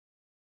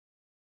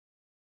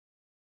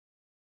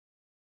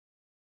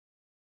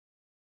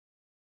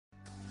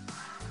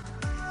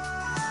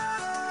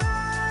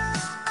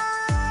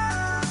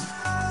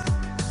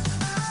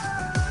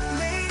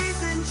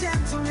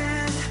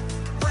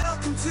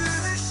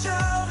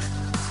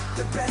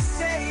The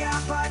Best AI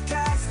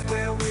Podcast,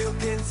 where we'll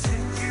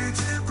continue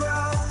to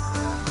grow.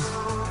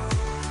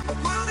 A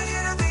world of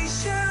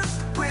innovation,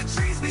 where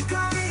dreams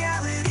become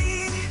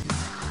reality.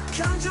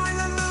 Come join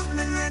the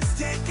movement, let's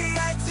take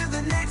AI to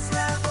the next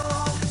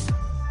level.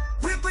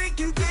 We're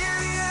breaking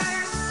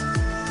barriers,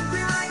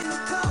 rewriting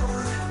the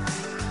code.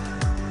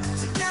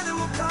 Together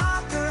we'll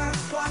conquer,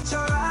 watch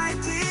our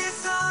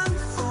ideas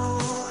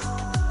unfold.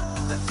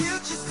 The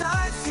future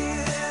starts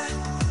here,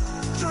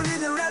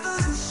 joining the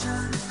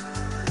revolution.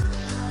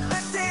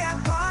 Best AI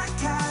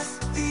Podcast,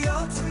 the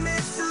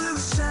ultimate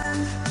solution.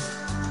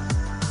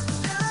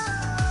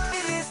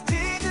 In this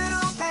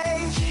digital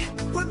age,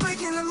 we're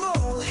breaking the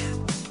mold.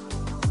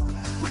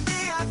 With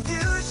AI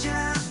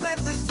fusion, let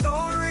the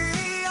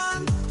story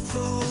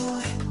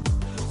unfold.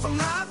 From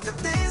life to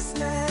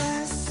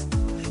business,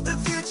 the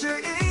future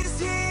is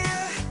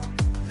here.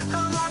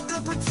 Unlock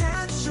the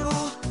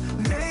potential,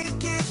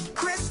 make it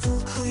crystal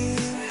clear.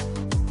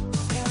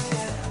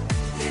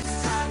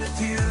 It's time to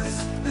fuse,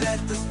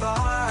 let the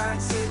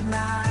sparks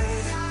ignite.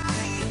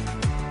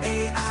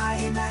 AI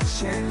in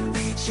action,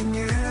 reaching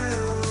new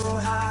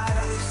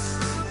heights.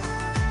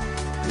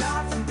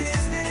 Life and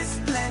business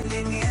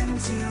blending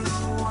into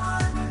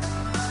one.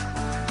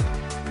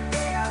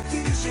 AI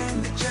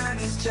fusion, the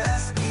journey's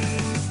just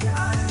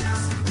begun.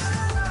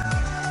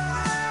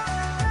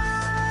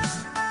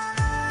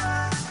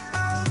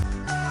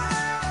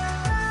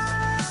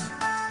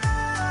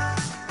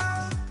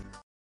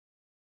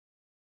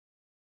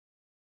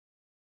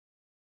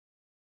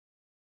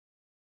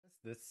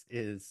 This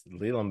is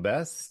Leland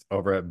Best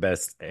over at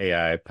Best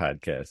AI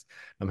Podcast.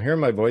 I'm hearing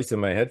my voice in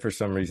my head for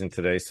some reason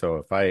today, so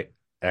if I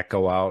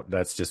echo out,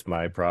 that's just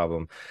my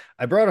problem.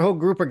 I brought a whole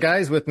group of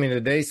guys with me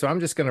today, so I'm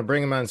just going to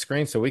bring them on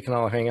screen so we can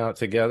all hang out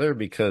together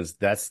because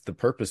that's the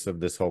purpose of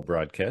this whole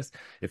broadcast.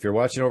 If you're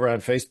watching over on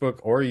Facebook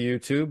or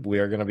YouTube, we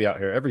are going to be out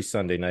here every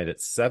Sunday night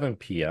at 7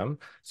 p.m.,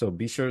 so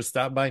be sure to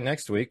stop by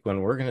next week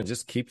when we're going to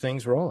just keep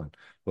things rolling.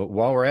 But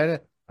while we're at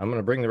it, I'm going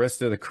to bring the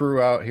rest of the crew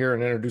out here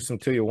and introduce them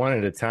to you one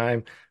at a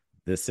time.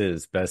 This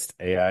is Best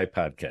AI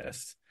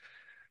Podcast.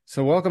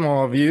 So welcome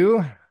all of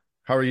you.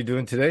 How are you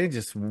doing today?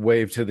 Just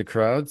wave to the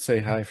crowd.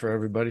 Say hi for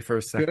everybody for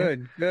a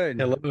second. Good.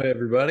 Hello,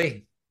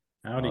 everybody.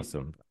 Howdy.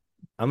 Awesome.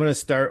 I'm going to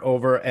start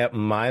over at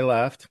my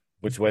left,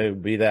 which way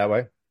would be that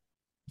way.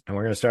 And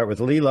we're going to start with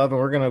Lee Love, and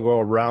we're going to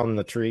go around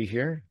the tree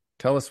here.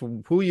 Tell us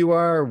who you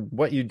are,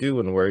 what you do,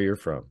 and where you're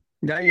from.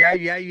 I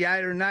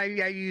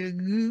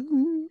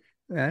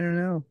don't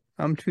know.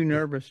 I'm too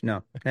nervous.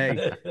 No.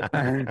 Hey,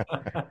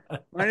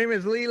 my name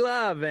is Lee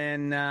Love,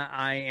 and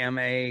I am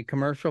a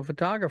commercial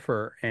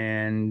photographer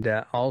and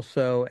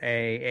also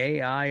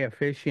a AI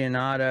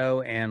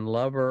aficionado and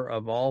lover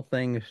of all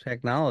things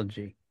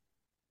technology.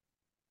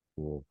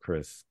 Cool.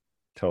 Chris,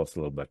 tell us a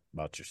little bit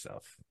about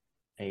yourself.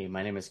 Hey,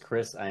 my name is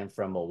Chris. I am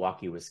from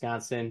Milwaukee,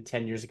 Wisconsin.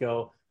 10 years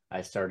ago,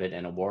 I started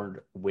an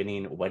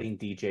award-winning wedding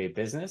DJ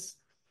business.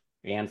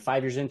 And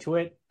 5 years into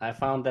it, I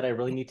found that I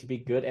really need to be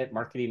good at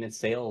marketing and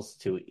sales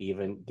to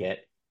even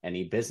get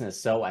any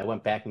business. So I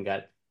went back and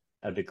got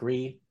a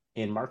degree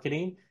in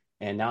marketing.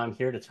 And now I'm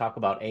here to talk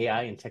about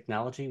AI and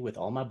technology with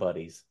all my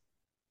buddies.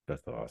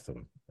 That's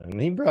awesome. And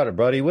he brought a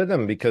buddy with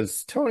him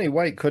because Tony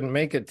White couldn't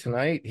make it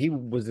tonight. He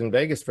was in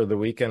Vegas for the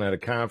weekend at a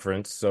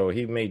conference. So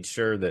he made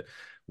sure that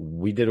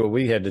we did what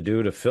we had to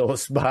do to fill a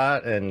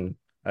spot. And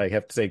I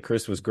have to say,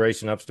 Chris was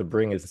gracious enough to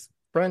bring his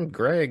friend,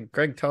 Greg.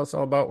 Greg, tell us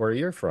all about where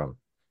you're from.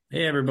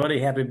 Hey, everybody.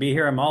 Happy to be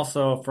here. I'm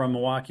also from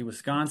Milwaukee,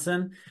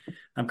 Wisconsin.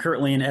 I'm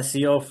currently in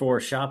SEO for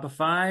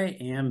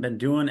Shopify and been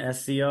doing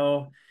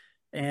SEO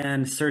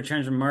and search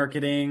engine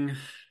marketing,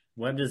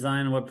 web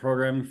design, web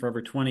programming for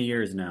over 20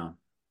 years now.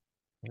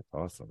 That's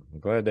awesome. I'm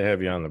glad to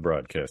have you on the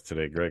broadcast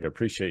today, Greg. I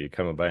appreciate you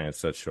coming by on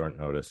such short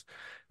notice.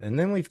 And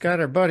then we've got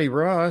our buddy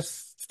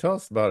Ross. Tell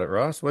us about it,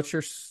 Ross. What's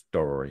your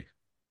story?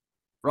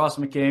 Ross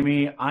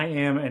McCamey. I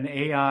am an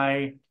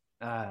AI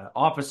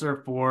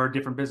officer for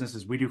different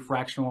businesses. We do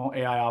fractional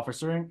AI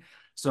officering.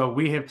 So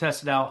we have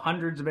tested out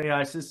hundreds of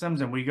AI systems,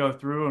 and we go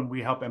through and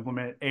we help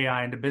implement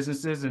AI into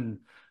businesses, and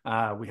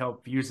we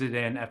help use it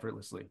in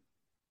effortlessly.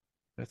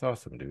 That's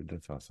awesome, dude.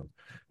 That's awesome.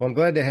 Well, I'm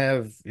glad to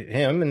have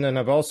him. And then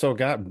I've also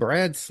got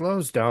Brad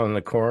Slows down in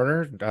the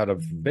corner out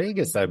of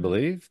Vegas, I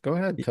believe. Go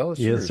ahead. Tell us.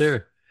 Yes,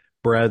 sir.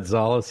 Brad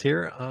Zollis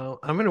here.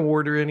 I'm an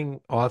award-winning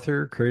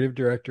author, creative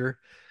director,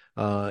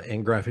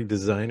 and graphic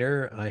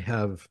designer. I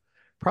have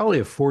probably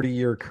a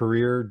 40-year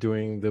career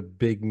doing the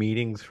big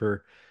meetings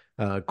for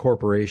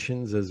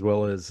corporations as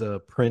well as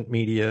print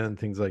media and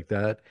things like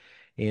that.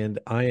 And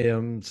I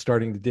am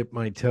starting to dip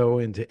my toe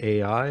into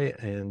AI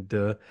and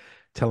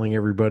telling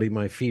everybody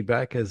my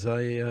feedback as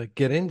I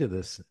get into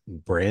this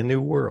brand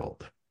new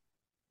world.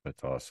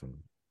 That's awesome.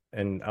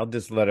 And I'll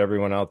just let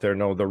everyone out there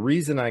know the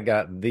reason I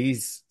got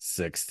these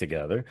six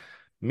together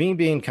Me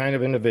being kind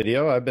of into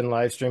video, I've been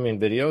live streaming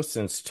video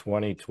since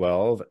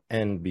 2012.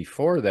 And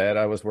before that,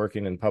 I was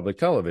working in public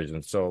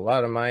television. So a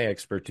lot of my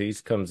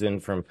expertise comes in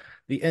from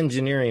the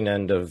engineering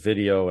end of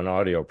video and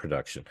audio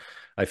production.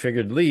 I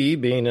figured Lee,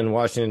 being in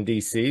Washington,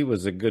 D.C.,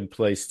 was a good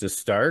place to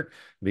start,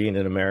 being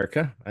in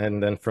America.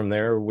 And then from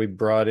there, we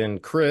brought in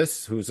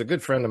Chris, who's a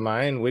good friend of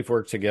mine. We've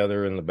worked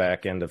together in the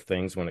back end of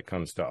things when it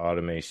comes to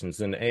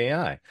automations and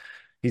AI.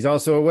 He's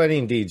also a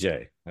wedding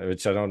DJ,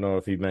 which I don't know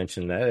if he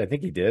mentioned that. I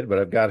think he did, but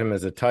I've got him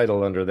as a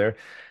title under there.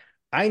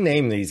 I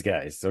name these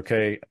guys,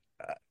 okay?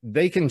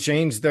 They can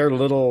change their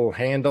little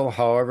handle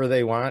however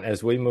they want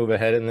as we move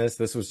ahead in this.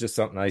 This was just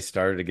something I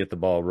started to get the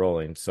ball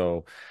rolling.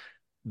 So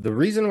the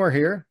reason we're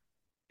here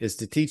is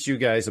to teach you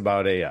guys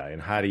about AI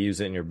and how to use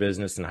it in your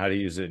business and how to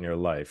use it in your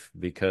life,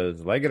 because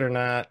like it or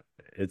not,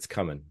 it's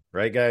coming.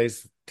 Right,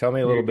 guys? Tell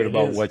me a little bit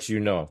about what you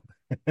know.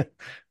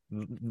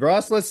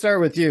 Ross, let's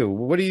start with you.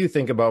 What do you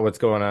think about what's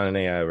going on in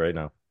AI right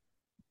now?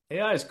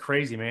 AI is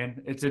crazy,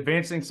 man. It's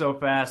advancing so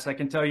fast. I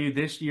can tell you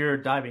this year,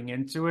 diving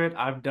into it,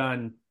 I've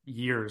done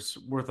years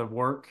worth of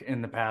work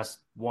in the past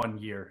 1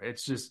 year.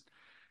 It's just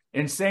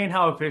insane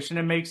how efficient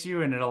it makes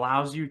you, and it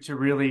allows you to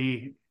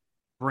really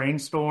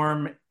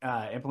brainstorm,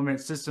 implement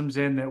systems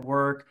in that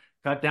work,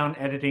 cut down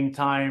editing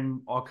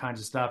time, all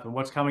kinds of stuff. And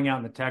what's coming out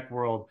in the tech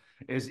world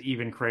is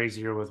even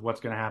crazier with what's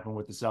going to happen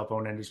with the cell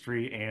phone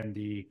industry and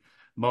the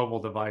mobile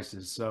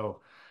devices.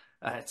 So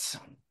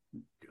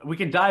we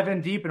can dive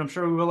in deep, and I'm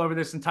sure we will over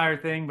this entire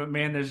thing, but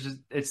man,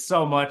 it's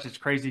so much, it's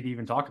crazy to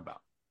even talk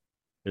about.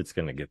 It's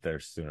going to get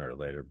there sooner or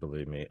later,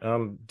 believe me.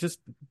 Just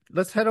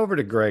let's head over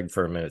to Greg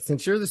for a minute.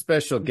 Since you're the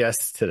special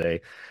guest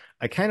today,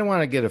 I kind of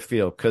want to get a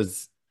feel,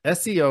 because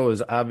SEO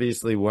is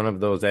obviously one of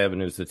those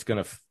avenues that's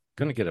going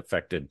to get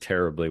affected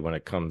terribly when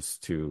it comes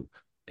to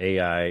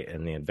AI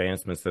and the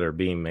advancements that are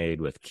being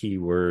made with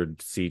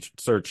keyword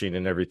searching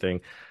and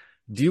everything.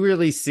 Do you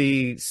really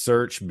see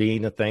search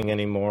being a thing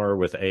anymore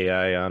with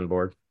AI on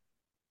board?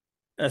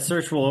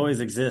 Search will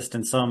always exist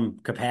in some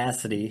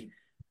capacity.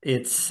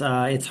 It's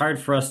hard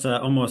for us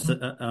to almost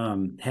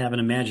have an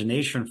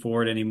imagination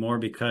for it anymore,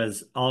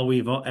 because all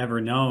we've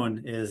ever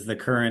known is the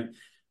current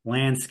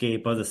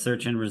landscape of the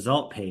search and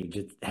result page.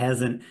 It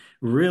hasn't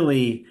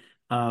really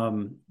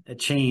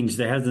changed.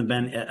 There hasn't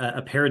been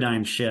a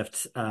paradigm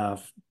shift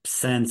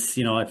since,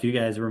 if you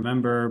guys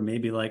remember,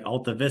 maybe like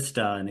Alta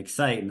Vista and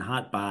Excite and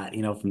Hotbot,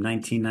 from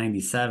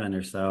 1997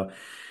 or so.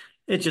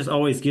 It just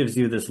always gives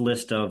you this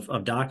list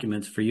of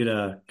documents for you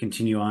to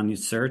continue on your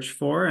search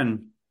for.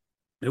 And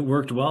it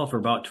worked well for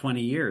about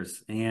 20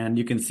 years. And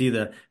you can see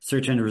the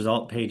search and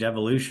result page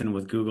evolution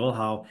with Google,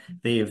 how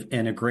they've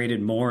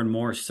integrated more and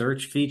more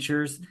search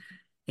features.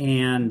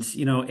 And,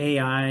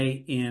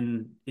 AI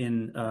in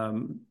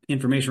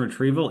information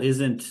retrieval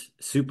isn't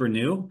super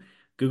new.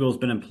 Google's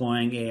been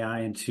employing AI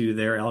into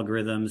their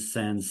algorithms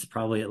since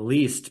probably at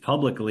least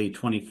publicly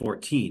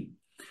 2014.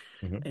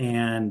 Mm-hmm.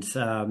 And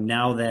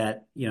now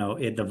that,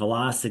 the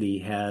velocity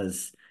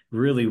has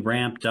really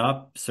ramped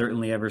up,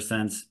 certainly ever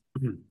since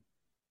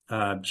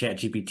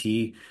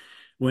ChatGPT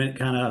went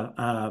kind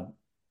of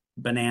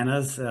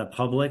bananas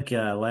public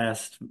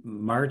last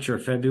March or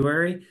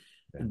February.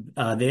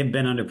 They've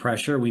been under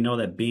pressure. We know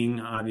that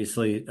Bing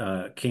obviously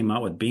came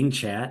out with Bing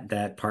Chat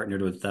that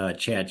partnered with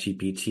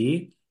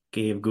ChatGPT,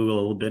 gave Google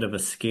a little bit of a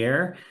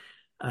scare.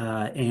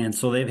 And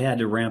so they've had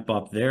to ramp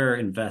up their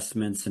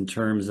investments in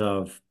terms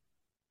of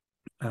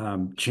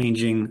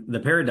changing the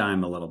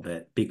paradigm a little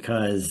bit,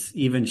 because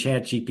even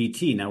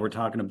ChatGPT, now we're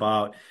talking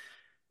about,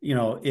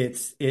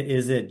 is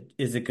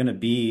it going to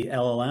be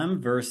LLM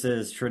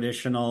versus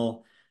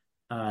traditional,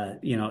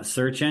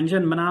 search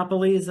engine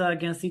monopolies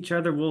against each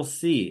other? We'll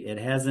see. It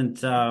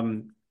hasn't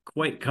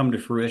quite come to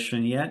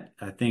fruition yet.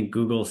 I think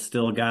Google's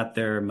still got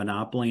their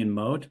monopoly in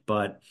moat,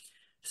 but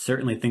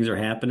certainly things are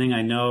happening.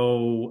 I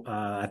know,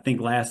 I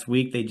think last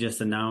week they just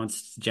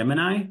announced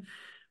Gemini,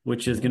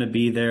 which is going to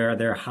be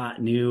their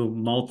hot new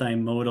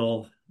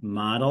multimodal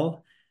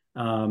model.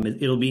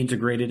 It'll be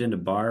integrated into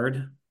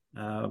Bard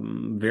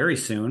very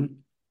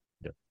soon.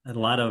 Yep. A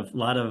lot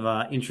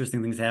of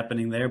interesting things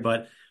happening there.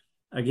 But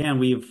again,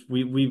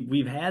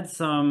 we've had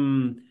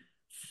some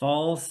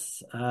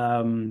false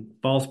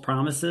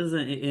promises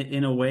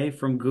in a way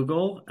from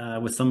Google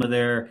with some of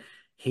their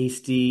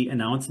hasty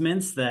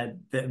announcements that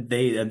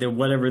they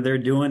whatever they're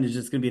doing is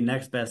just going to be the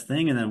next best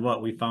thing. And then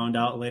what we found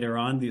out later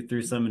on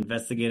through some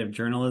investigative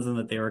journalism,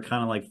 that they were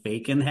kind of like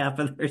faking half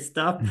of their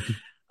stuff.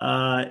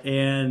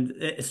 And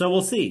so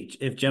we'll see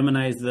if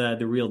Gemini is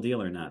the real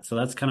deal or not. So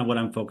that's kind of what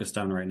I'm focused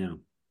on right now.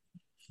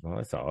 Well,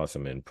 that's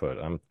awesome input.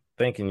 I'm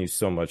thanking you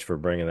so much for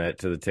bringing that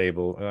to the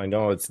table. I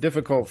know it's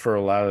difficult for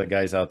a lot of the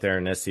guys out there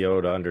in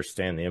SEO to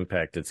understand the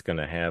impact it's going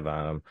to have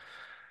on them.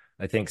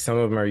 I think some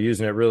of them are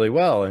using it really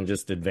well and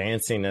just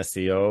advancing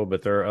SEO,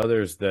 but there are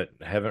others that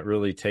haven't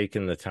really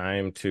taken the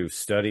time to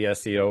study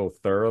SEO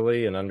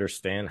thoroughly and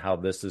understand how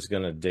this is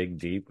going to dig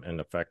deep and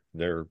affect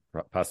their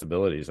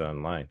possibilities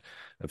online.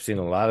 I've seen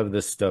a lot of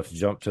this stuff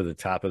jump to the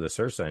top of the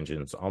search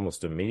engines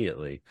almost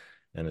immediately,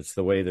 and it's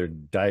the way they're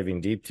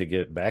diving deep to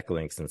get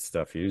backlinks and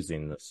stuff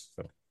using this.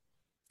 So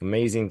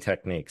Amazing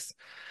techniques.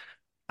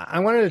 I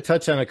wanted to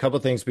touch on a couple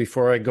things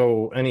before I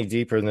go any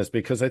deeper in this,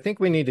 because I think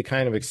we need to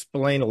kind of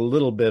explain a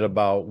little bit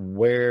about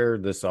where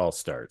this all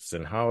starts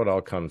and how it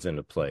all comes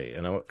into play.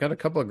 And I've got a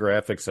couple of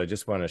graphics I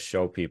just want to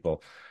show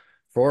people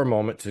for a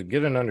moment to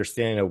get an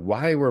understanding of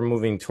why we're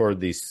moving toward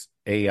these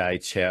AI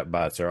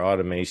chatbots or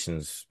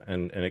automations.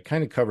 And it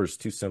kind of covers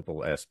two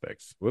simple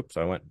aspects. Whoops,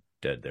 I went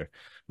dead there.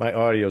 My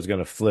audio is going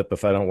to flip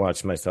if I don't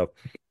watch myself.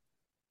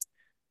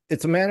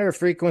 It's a matter of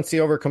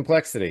frequency over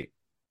complexity.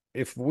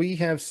 If we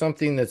have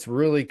something that's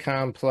really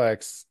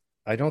complex,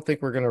 I don't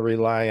think we're going to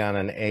rely on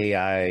an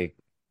AI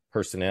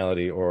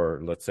personality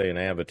or, let's say, an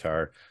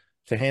avatar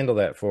to handle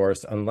that for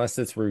us unless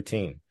it's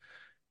routine.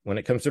 When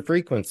it comes to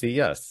frequency,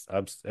 yes,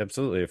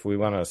 absolutely. If we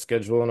want to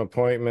schedule an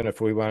appointment,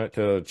 if we want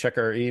to check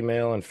our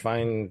email and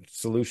find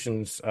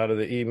solutions out of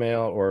the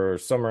email or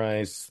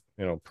summarize,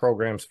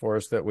 programs for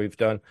us that we've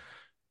done,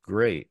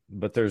 great.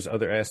 But there's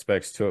other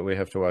aspects to it we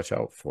have to watch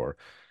out for.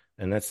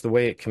 And that's the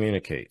way it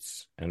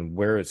communicates and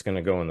where it's going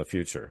to go in the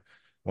future.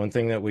 One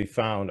thing that we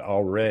found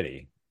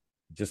already,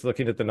 just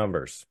looking at the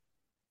numbers,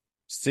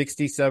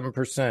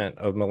 67%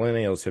 of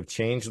millennials have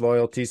changed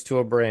loyalties to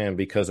a brand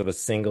because of a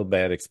single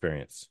bad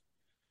experience.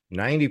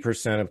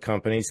 90% of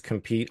companies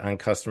compete on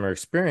customer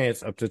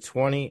experience, up to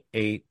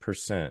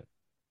 28%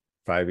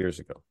 5 years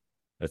ago.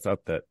 That's a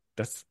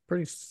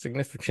pretty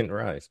significant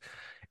rise.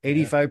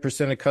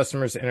 85% of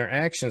customers'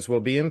 interactions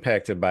will be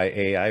impacted by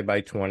AI by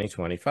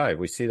 2025.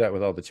 We see that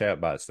with all the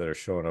chatbots that are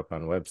showing up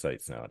on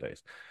websites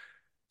nowadays.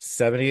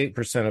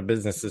 78% of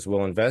businesses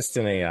will invest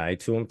in AI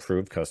to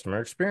improve customer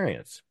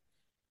experience.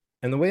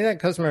 And the way that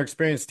customer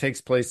experience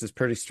takes place is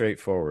pretty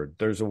straightforward.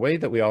 There's a way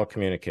that we all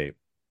communicate.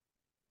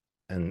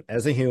 And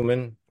as a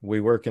human,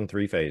 we work in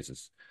three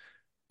phases.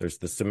 There's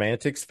the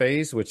semantics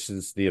phase, which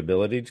is the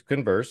ability to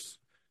converse.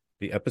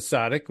 The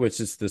episodic, which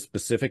is the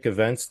specific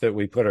events that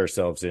we put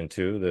ourselves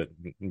into that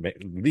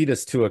lead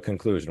us to a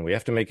conclusion. We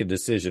have to make a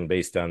decision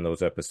based on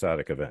those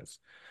episodic events.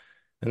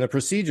 And the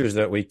procedures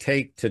that we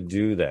take to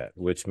do that,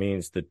 which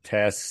means the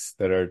tasks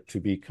that are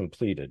to be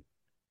completed.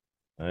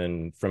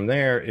 And from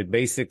there, it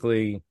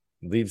basically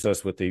leaves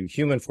us with the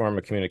human form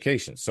of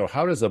communication. So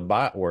how does a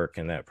bot work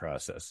in that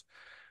process?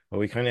 Well,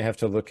 we kind of have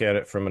to look at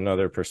it from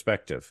another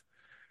perspective.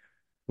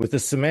 With the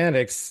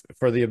semantics,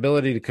 for the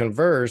ability to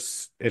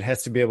converse, it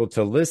has to be able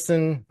to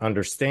listen,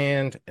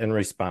 understand, and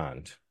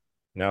respond.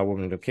 Now,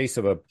 in the case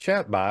of a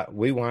chatbot,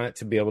 we want it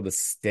to be able to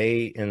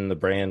stay in the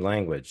brand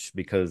language,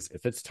 because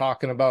if it's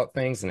talking about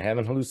things and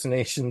having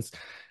hallucinations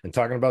and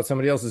talking about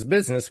somebody else's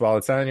business while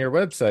it's on your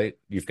website,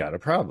 you've got a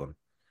problem.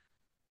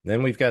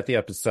 Then we've got the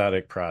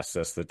episodic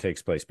process that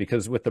takes place,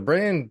 because with the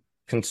brand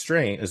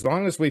constraint, as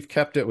long as we've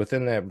kept it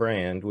within that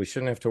brand, we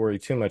shouldn't have to worry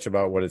too much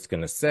about what it's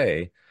going to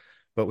say.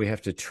 But we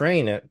have to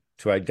train it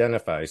to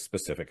identify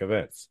specific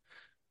events.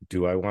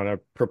 Do I want a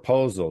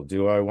proposal?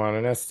 Do I want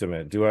an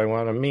estimate? Do I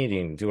want a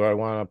meeting? Do I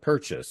want a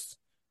purchase?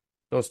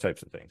 Those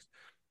types of things.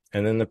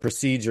 And then the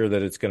procedure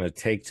that it's going to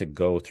take to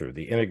go through,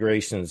 the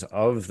integrations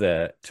of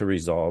that to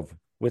resolve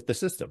with the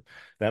system.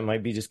 That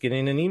might be just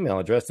getting an email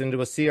addressed into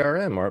a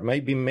CRM, or it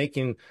might be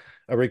making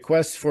a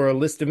request for a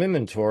list of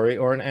inventory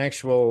or an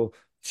actual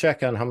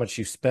check on how much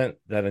you spent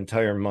that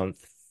entire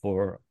month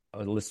for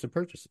a list of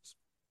purchases.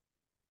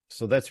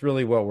 So that's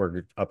really what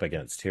we're up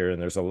against here.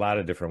 And there's a lot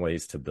of different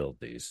ways to build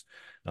these.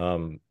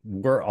 Sorry,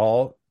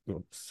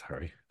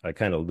 I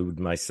kind of lewd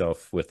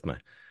myself with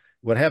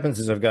what happens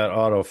is I've got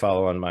auto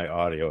follow on my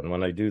audio. And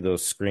when I do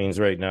those screens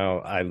right now,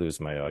 I lose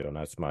my audio, and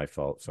that's my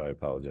fault. So I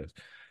apologize.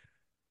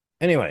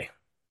 Anyway,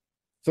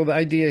 so the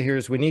idea here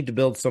is we need to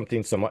build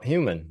something somewhat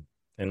human,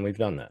 and we've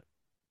done that.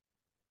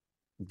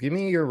 Give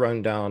me your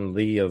rundown,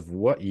 Lee, of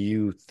what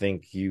you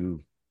think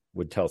you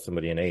would tell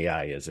somebody an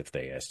AI is if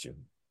they asked you.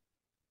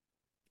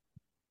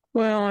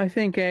 Well, I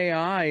think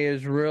AI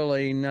is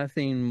really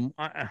nothing.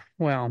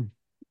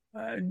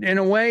 In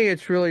a way,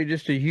 it's really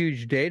just a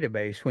huge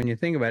database when you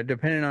think about it,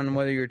 depending on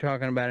whether you're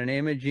talking about an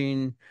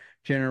imaging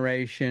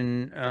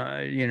generation,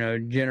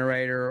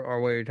 generator,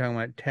 or whether you're talking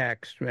about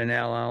text and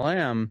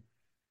LLM.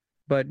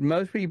 But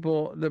most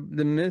people, the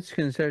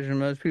misconception,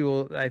 most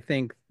people, I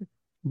think,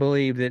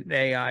 believe that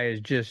AI is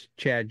just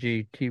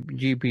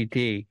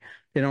GPT.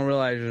 They don't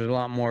realize there's a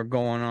lot more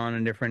going on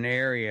in different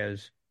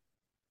areas.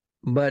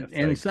 But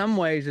in some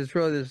ways, it's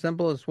really the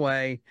simplest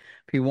way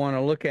if you want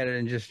to look at it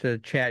in just a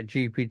chat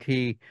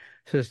GPT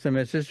system.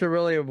 It's just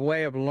really a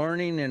way of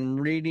learning and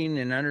reading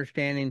and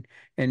understanding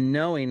and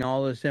knowing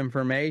all this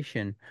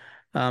information.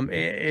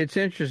 It's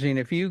interesting.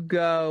 If you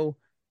go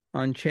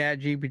on chat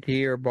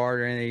GPT or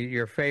Bard or any of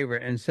your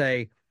favorite and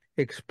say,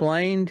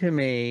 explain to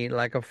me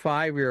like a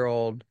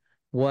 5-year-old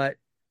what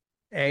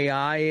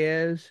AI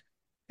is,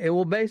 it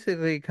will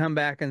basically come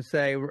back and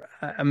say,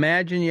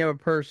 imagine you have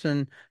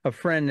a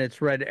friend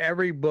that's read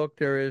every book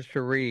there is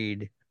to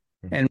read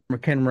and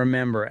can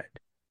remember it.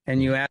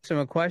 And you ask them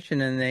a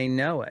question and they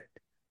know it.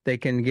 They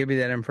can give you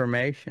that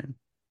information.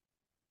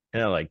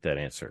 And I like that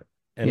answer.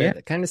 And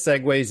it kind of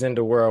segues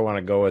into where I want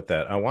to go with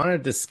that. I want to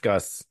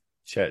discuss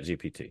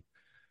ChatGPT.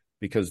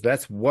 because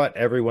that's what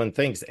everyone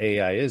thinks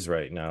AI is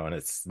right now, and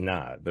it's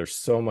not. There's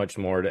so much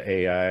more to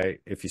AI.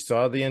 If you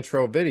saw the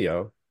intro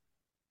video,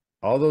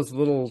 all those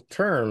little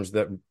terms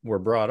that were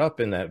brought up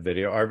in that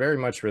video are very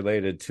much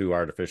related to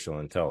artificial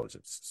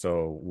intelligence.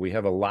 So we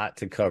have a lot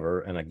to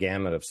cover and a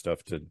gamut of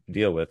stuff to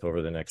deal with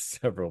over the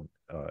next several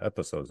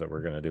episodes that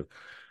we're going to do.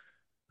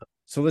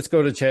 So let's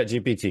go to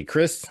ChatGPT.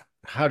 Chris,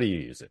 how do you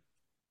use it?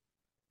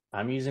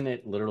 I'm using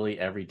it literally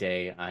every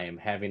day. I am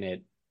having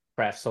it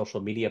craft social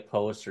media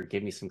posts or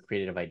give me some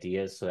creative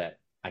ideas so that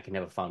I can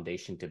have a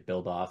foundation to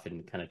build off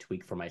and kind of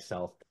tweak for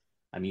myself.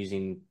 I'm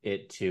using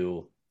it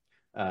to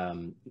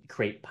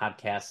create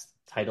podcast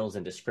titles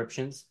and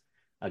descriptions.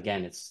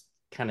 Again, it's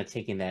kind of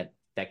taking that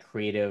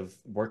creative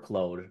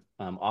workload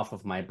off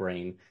of my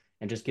brain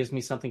and just gives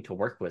me something to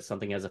work with,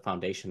 something as a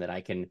foundation that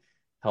I can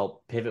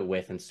help pivot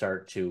with and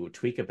start to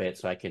tweak a bit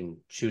so I can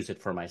choose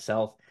it for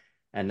myself.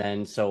 And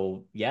then,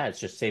 so yeah, it's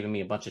just saving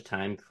me a bunch of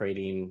time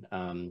creating,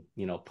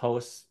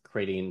 posts,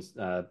 creating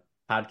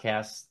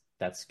podcasts.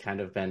 That's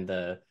kind of been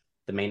the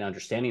main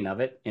understanding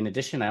of it. In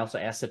addition, I also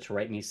asked it to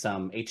write me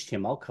some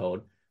HTML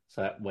code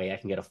so that way I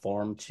can get a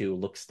form to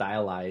look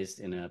stylized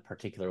in a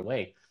particular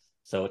way.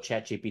 So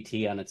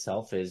ChatGPT on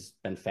itself has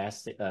been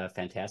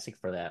fantastic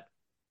for that.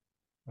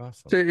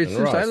 Awesome. So And it's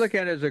just, I Ross, look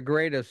at it as a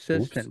great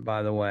assistant, Oops.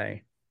 by the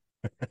way,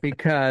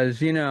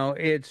 because,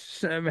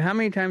 it's how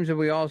many times have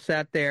we all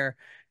sat there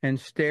and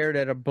stared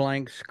at a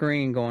blank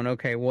screen going,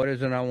 okay, what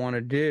is it I want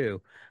to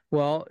do?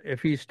 Well,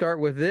 if you start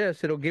with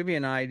this, it'll give you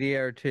an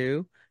idea or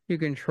two. You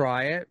can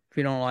try it. If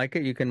you don't like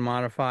it, you can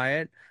modify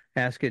it,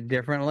 ask it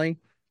differently.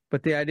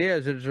 But the idea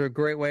is it's a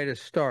great way to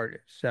start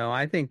it. So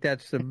I think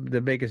that's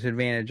the biggest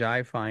advantage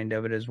I find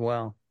of it as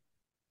well.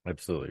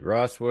 Absolutely.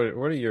 Ross, what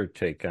are your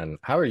take on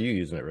how are you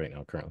using it right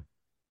now currently?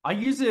 I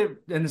use it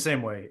in the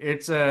same way.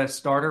 It's a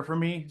starter for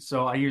me.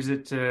 So I use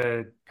it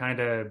to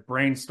kind of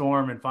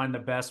brainstorm and find the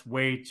best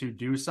way to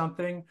do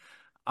something.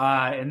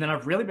 And then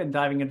I've really been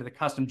diving into the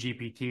custom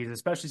GPTs,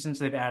 especially since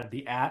they've added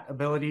the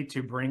ability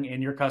to bring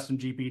in your custom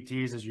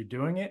GPTs as you're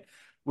doing it,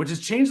 which has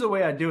changed the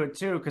way I do it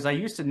too, because I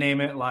used to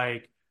name it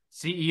like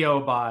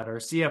CEO bot or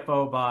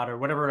CFO bot or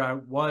whatever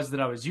it was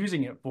that I was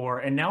using it for.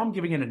 And now I'm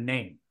giving it a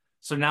name.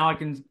 So now I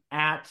can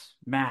at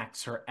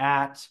Max or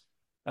at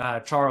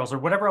Charles or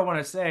whatever I want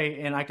to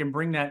say, and I can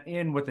bring that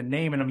in with a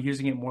name, and I'm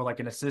using it more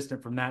like an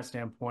assistant from that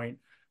standpoint.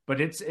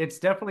 But it's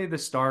definitely the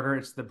starter.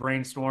 It's the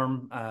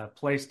brainstorm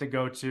place to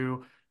go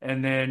to.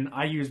 And then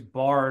I use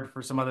Bard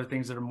for some other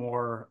things that are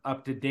more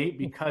up to date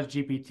because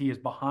GPT is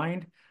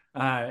behind,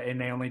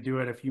 and they only do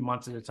it a few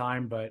months at a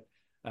time. But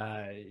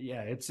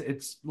yeah,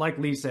 it's like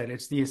Lee said,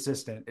 it's the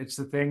assistant. It's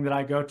the thing that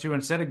I go to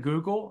instead of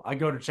Google. I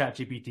go to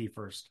ChatGPT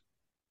first.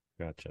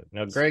 Gotcha.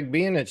 Now, Greg,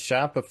 being at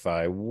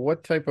Shopify,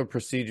 what type of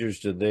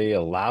procedures do they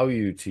allow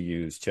you to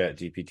use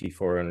ChatGPT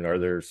for? And are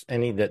there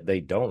any that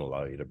they don't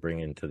allow you to bring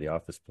into the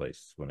office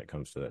place when it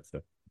comes to that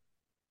stuff?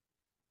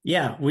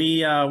 Yeah,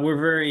 we're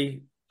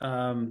very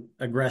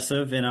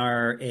aggressive in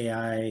our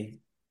AI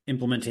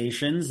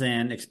implementations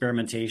and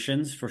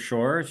experimentations for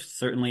sure.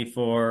 Certainly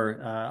for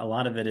a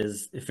lot of it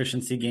is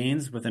efficiency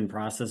gains within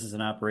processes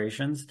and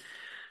operations.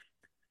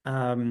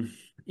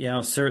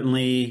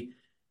 Certainly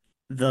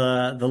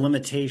the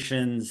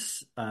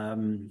limitations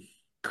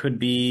could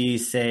be,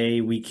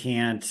 say, we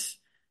can't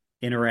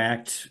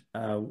interact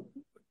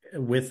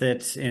with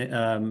it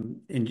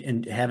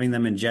in having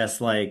them ingest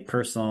like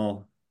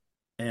personal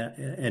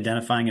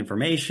identifying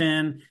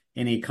information,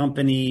 any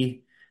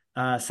company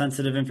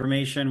sensitive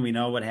information. We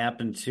know what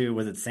happened to,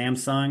 was it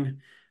Samsung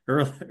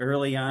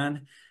early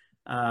on,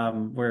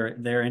 where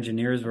their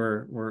engineers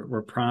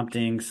were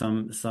prompting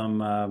some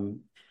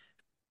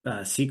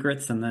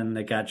secrets, and then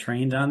they got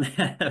trained on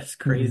that. That's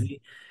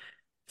crazy.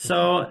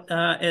 So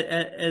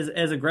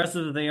as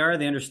aggressive as they are,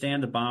 they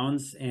understand the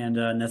bounds and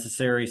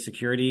necessary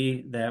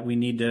security that we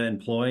need to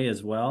employ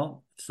as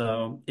well.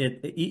 So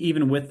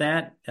even with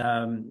that,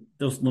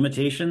 those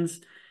limitations,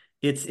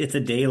 it's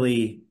a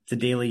daily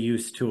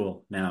use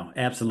tool now.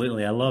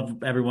 Absolutely, I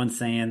love everyone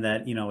saying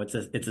that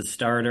it's a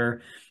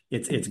starter.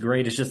 It's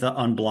great. It's just an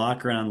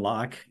unblock or an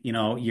unlock.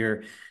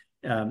 Your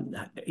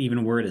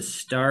even where to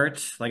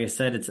start. Like I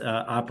said, it's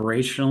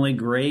operationally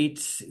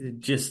great.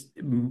 Just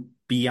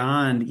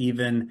beyond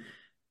even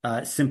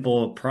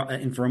simple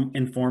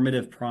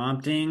informative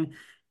prompting.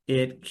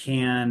 It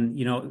can,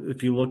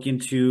 if you look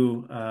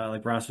into,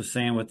 like Ross was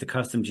saying, with the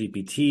custom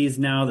GPTs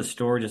now, the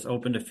store just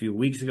opened a few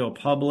weeks ago,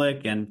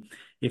 public. And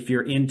if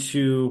you're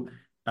into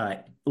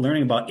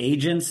learning about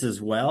agents as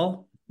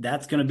well,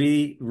 that's going to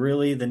be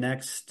really the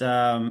next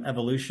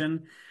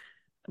evolution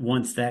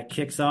once that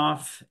kicks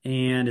off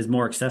and is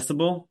more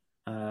accessible.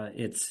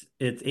 It's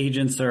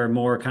agents are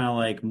more kind of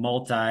like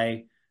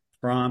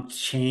multi-prompt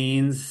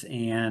chains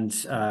and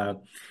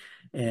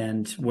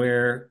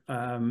where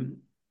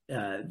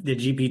the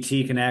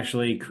GPT can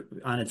actually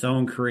on its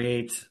own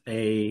create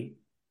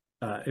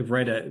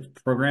write a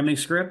programming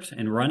script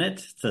and run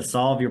it to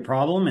solve your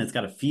problem. And it's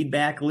got a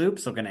feedback loop,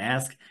 so it can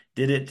ask,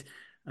 did it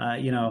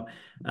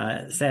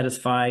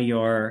satisfy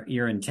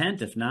your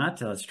intent. If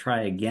not, let's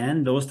try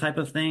again. Those type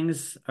of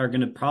things are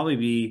going to probably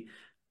be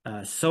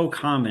so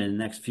common in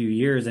the next few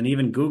years, and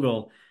even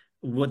Google,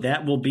 what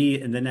that will be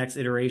in the next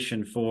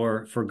iteration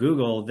for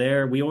Google.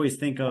 There, we always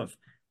think of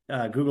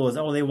Google as,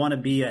 oh, they want to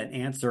be an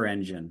answer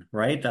engine,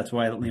 right? That's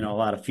why, a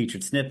lot of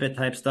featured snippet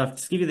type stuff.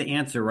 Just give you the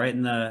answer right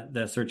in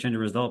the search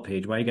engine result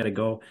page. Why you got to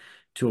go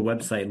to a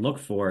website and look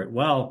for it?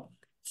 Well,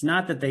 it's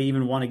not that they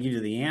even want to give you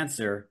the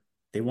answer.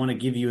 They want to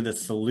give you the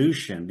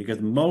solution,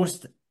 because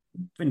most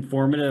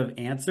informative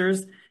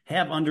answers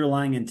have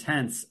underlying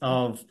intents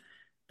of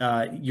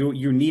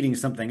you're needing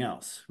something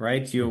else,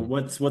 right?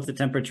 What's the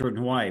temperature in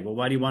Hawaii? Well,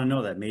 why do you want to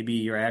know that? Maybe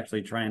you're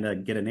actually trying to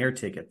get an air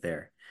ticket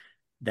there.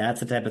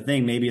 That's the type of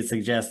thing. Maybe it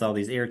suggests all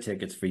these air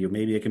tickets for you.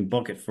 Maybe it can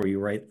book it for you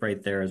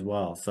right there as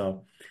well.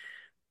 So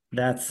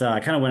that's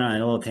I kind of went on a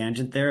little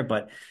tangent there,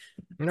 but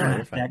No,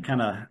 you're fine. that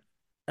kind of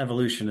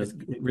evolution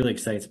it really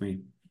excites me.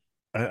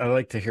 I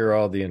like to hear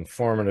all the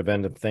informative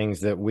end of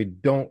things that we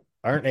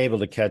aren't able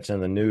to catch in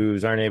the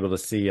news, aren't able to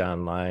see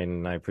online,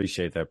 and I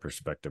appreciate that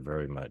perspective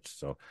very much.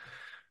 So,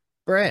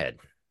 Brad,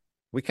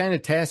 we kind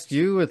of tasked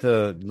you with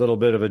a little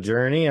bit of a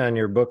journey on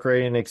your book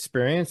writing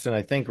experience, and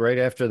I think right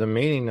after the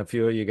meeting, a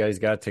few of you guys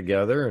got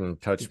together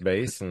and touched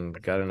base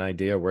and got an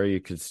idea where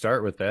you could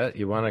start with that.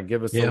 You want to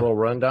give us a little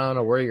rundown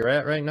of where you're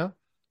at right now?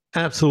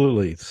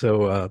 Absolutely.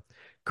 So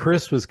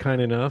Chris was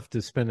kind enough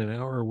to spend an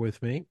hour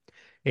with me,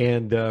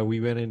 and we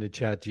went into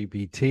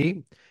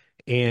ChatGPT,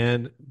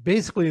 and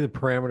basically the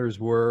parameters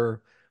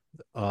were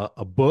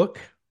a book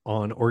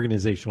on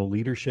organizational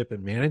leadership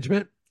and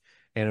management,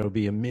 and it would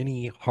be a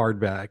mini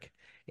hardback.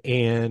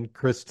 And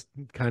Chris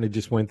kind of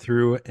just went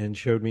through and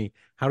showed me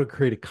how to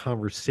create a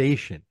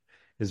conversation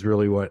is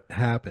really what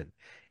happened.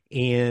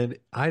 And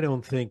I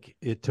don't think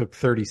it took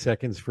 30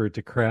 seconds for it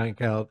to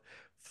crank out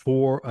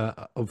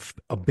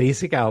a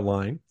basic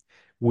outline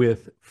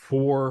with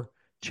 4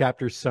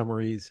 chapter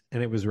summaries,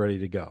 and it was ready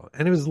to go.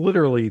 And it was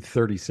literally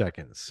 30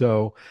 seconds.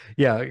 So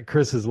yeah,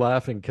 Chris is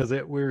laughing because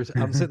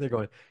I'm sitting there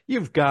going,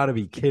 you've got to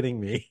be kidding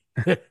me.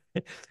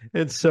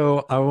 And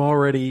so I'm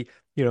already,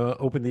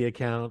 opened the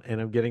account, and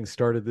I'm getting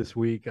started this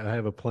week. I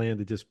have a plan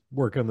to just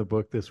work on the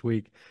book this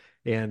week,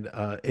 and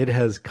it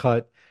has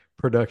cut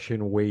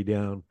production way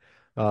down.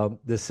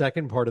 The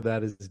second part of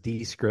that is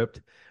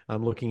Descript.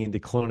 I'm looking into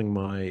cloning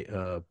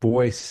my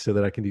voice so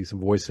that I can do some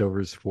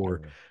voiceovers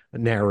for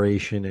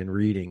narration and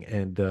reading.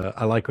 And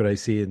I like what I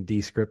see in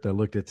Descript. I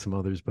looked at some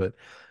others, but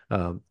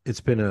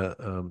it's been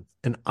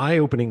an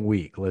eye-opening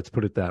week. Let's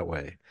put it that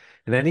way.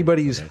 And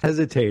anybody who's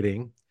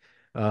hesitating,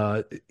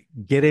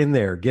 get in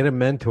there, get a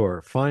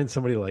mentor, find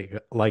somebody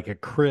like a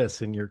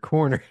Chris in your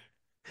corner,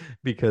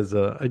 because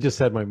I just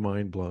had my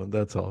mind blown.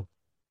 That's all.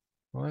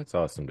 Well, that's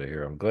awesome to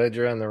hear. I'm glad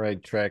you're on the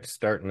right track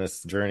starting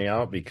this journey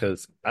out,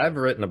 because I've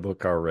written a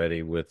book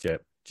already with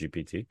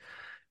GPT.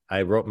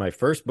 I wrote my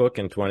first book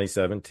in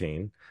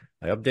 2017.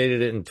 I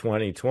updated it in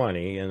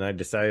 2020, and I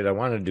decided I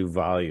wanted to do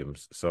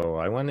volumes. So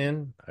I went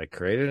in, I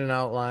created an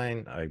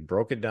outline, I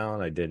broke it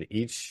down. I did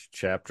each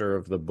chapter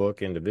of the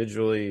book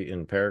individually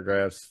in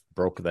paragraphs,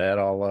 broke that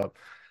all up,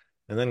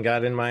 and then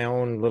got in my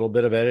own little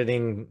bit of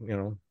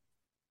editing.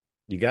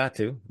 You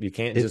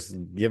can't just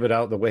give it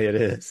out the way it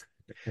is.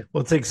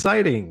 Well, it's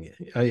exciting.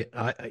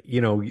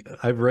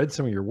 I've read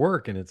some of your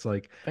work, and it's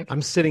like,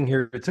 I'm sitting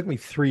here. It took me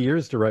 3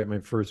 years to write my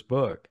first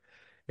book,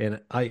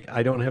 and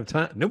I don't have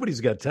time.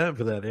 Nobody's got time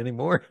for that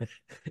anymore.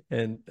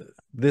 And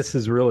this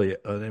is really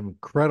an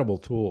incredible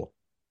tool.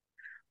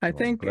 I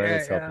think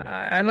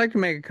I'd like to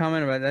make a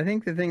comment about it. I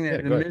think the thing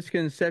that the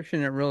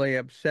misconception that really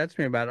upsets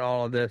me about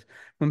all of this,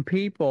 when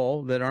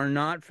people that are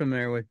not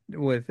familiar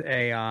with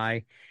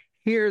AI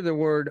hear the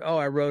word, oh,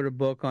 I wrote a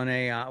book on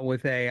AI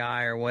with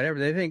AI or whatever,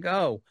 they think,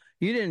 oh,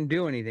 you didn't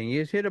do anything.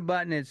 You just hit a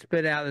button, it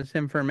spit out this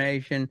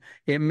information.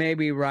 It may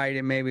be right,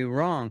 it may be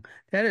wrong.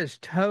 That is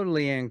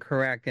totally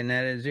incorrect, and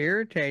that is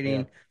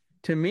irritating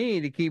to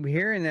me to keep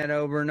hearing that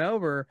over and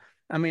over.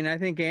 I mean, I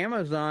think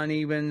Amazon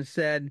even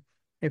said,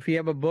 if you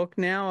have a book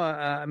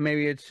now,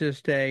 maybe it's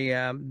just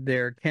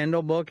their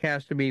Kindle book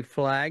has to be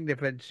flagged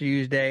if it's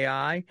used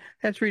AI.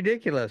 That's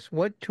ridiculous.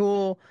 What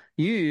tool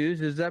you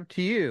use is up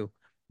to you.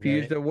 If you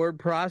use the word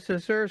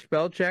processor,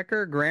 spell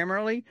checker,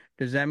 Grammarly,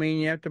 does that mean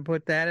you have to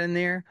put that in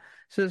there?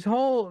 So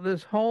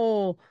this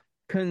whole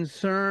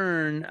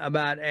concern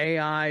about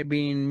AI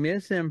being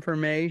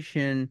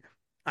misinformation,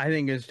 I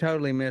think, is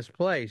totally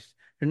misplaced.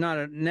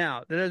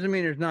 Now, that doesn't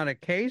mean there's not a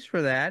case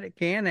for that. It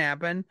can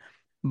happen,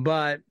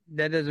 but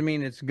that doesn't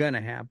mean it's going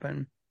to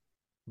happen.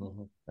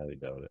 I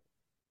doubt it.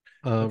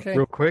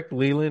 Real quick,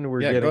 Leland,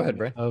 we're getting go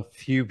ahead, a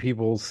few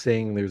people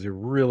saying there's a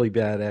really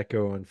bad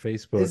echo on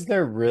Facebook. Is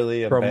there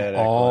really a from bad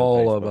echo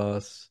all on of Facebook?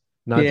 us?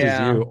 Not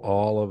just you,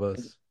 all of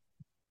us.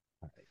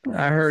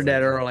 I heard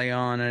that early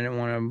on. I didn't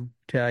want to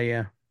tell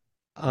you.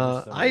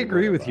 I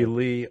agree with you,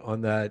 Lee, on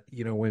that.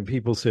 When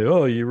people say,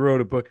 oh, you wrote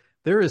a book,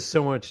 there is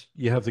so much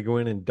you have to go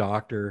in and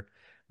doctor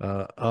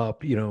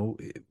up.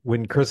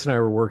 When Chris and I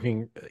were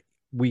working,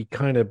 we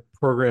kind of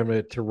programmed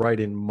it to write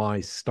in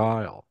my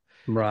style.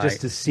 Right.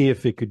 Just to see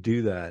if it could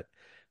do that.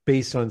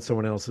 based on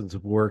someone else's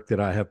work that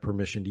I have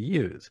permission to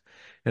use.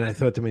 And I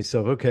thought to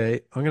myself,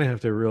 okay, I'm going to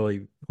have to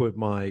really put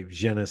my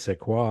je ne sais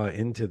quoi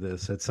into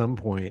this at some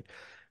point,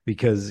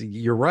 because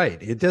you're right.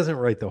 It doesn't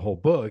write the whole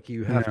book.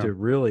 You have No. to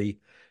really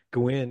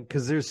go in,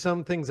 because there's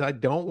some things I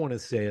don't want to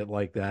say it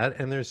like that.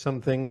 And there's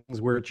some things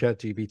where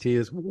ChatGPT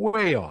is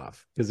way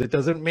off because it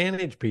doesn't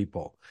manage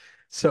people.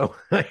 So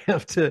I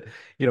have to,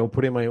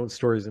 put in my own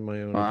stories and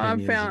my own Well,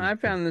 opinions. I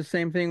found the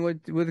same thing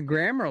with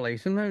Grammarly.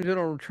 Sometimes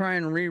it'll try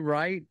and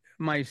rewrite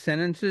my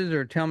sentences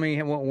or tell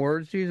me what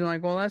words to use. I'm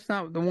like, well, that's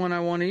not the one I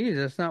want to use.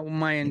 That's not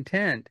my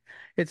intent.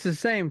 It's the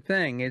same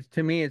thing. It's,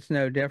 to me, it's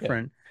no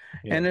different.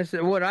 Yeah. And it's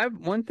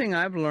one thing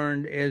I've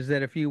learned is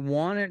that if you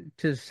want it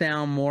to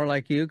sound more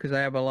like you, because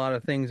I have a lot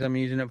of things I'm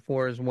using it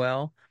for as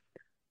well.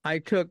 I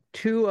took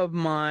two of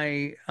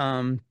my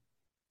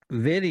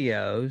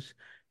videos,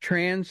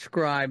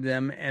 transcribed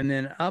them, and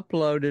then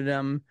uploaded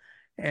them.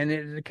 And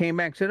it came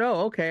back and said,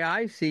 "Oh, okay,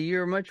 I see.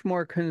 You're much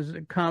more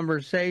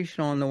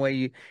conversational in the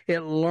way it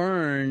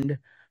learned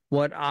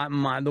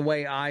the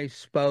way I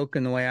spoke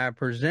and the way I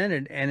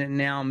presented, and it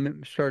now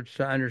starts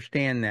to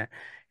understand that.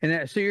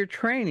 So you're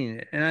training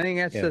it, and I think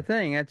that's the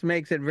thing. That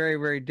makes it very,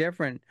 very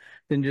different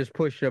than just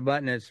pushing a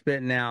button and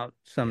spitting out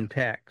some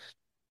text."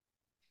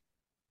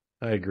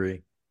 I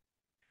agree.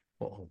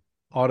 Well,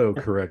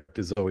 autocorrect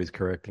is always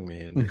correcting me,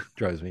 and it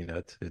drives me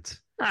nuts.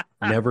 It's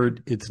never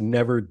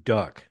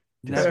duck.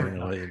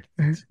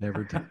 It's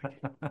never duck.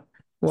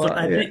 Well, so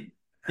I think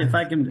if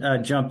I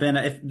can jump in,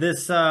 if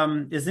this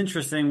is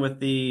interesting with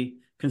the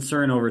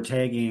concern over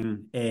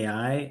tagging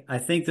AI, I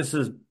think this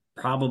is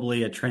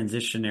probably a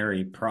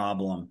transitionary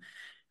problem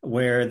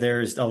where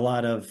there's a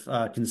lot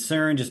of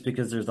concern just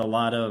because there's a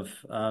lot of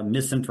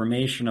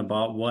misinformation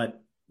about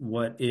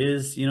what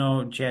is,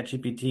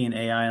 ChatGPT and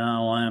AI and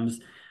LLMs.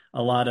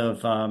 A lot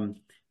of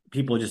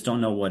people just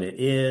don't know what it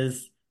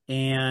is,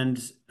 and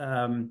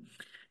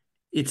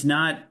it's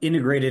not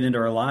integrated into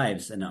our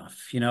lives enough.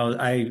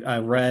 I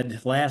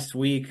read last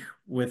week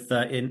with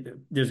there's going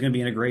to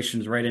be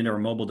integrations right into our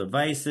mobile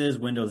devices.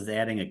 Windows is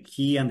adding a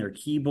key on their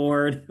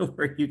keyboard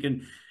where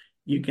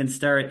you can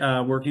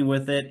start working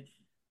with it.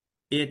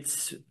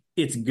 It's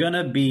going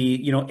to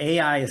be,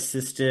 AI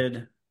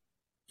assisted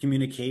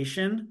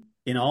communication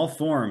in all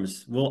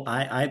forms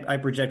I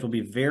project will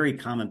be very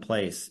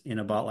commonplace in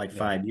about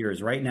 5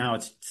 years. Right now,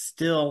 it's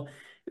still,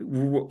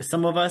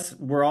 some of us,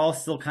 we're all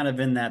still kind of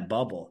in that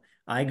bubble.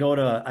 I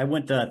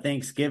went to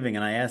Thanksgiving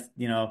and I asked,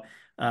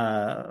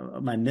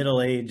 my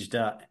middle-aged,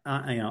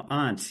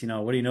 aunt,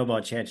 what do you know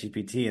about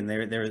ChatGPT?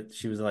 And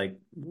she was like,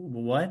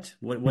 what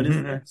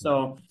is that?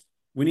 So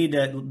we need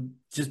to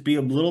just be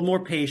a little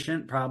more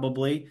patient,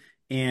 probably,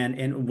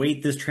 and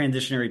wait this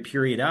transitionary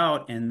period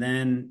out. And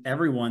then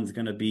everyone's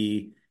going to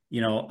be,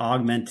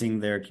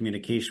 augmenting their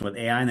communication with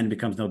AI, and then it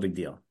becomes no big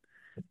deal.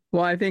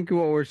 Well, I think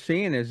what we're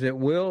seeing is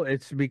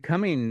it's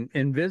becoming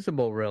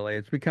invisible, really.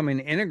 It's becoming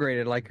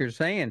integrated, like you're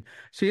saying.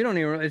 So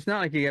it's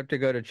not like you have to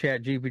go to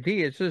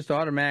ChatGPT. It's just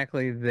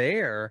automatically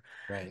there.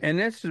 Right. And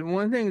that's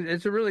one thing.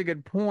 It's a really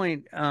good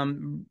point,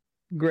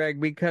 Greg,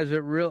 because I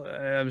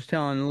was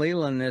telling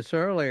Leland this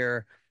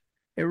earlier.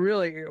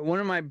 One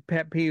of my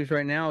pet peeves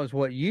right now is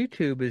what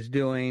YouTube is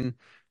doing,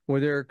 where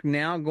they're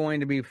now going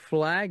to be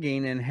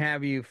flagging and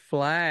have you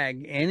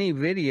flag any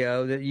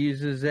video that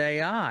uses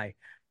AI.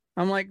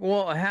 I'm like,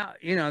 well, how,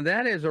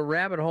 that is a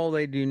rabbit hole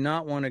they do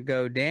not want to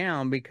go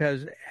down,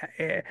 because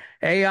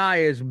AI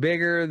is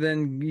bigger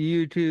than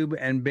YouTube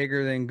and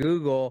bigger than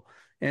Google.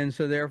 And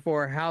so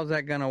therefore, how's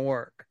that going to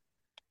work?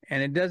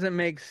 And it doesn't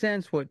make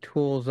sense what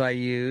tools I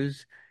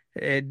use.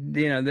 I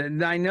know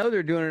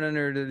they're doing it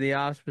under the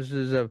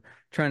auspices of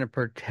trying to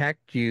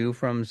protect you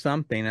from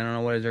something. I don't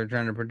know what it is they're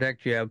trying to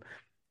protect you of,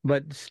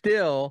 but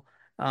still,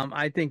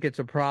 I think it's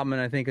a problem,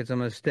 and I think it's a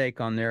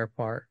mistake on their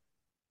part.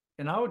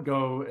 And I would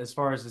go as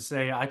far as to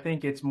say, I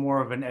think it's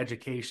more of an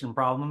education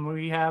problem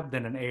we have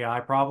than an AI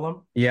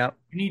problem. Yeah.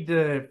 We need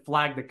to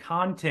flag the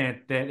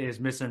content that is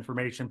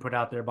misinformation put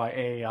out there by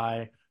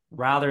AI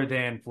rather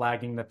than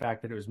flagging the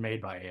fact that it was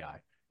made by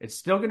AI. It's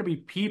still going to be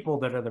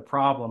people that are the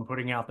problem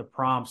putting out the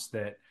prompts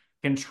that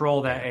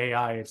control that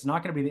AI. It's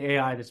not going to be the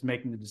AI that's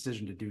making the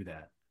decision to do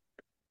that.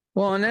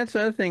 Well, and that's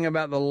the other thing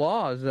about the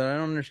laws that I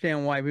don't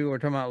understand why people are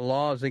talking about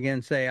laws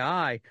against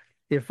AI.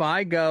 If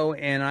I go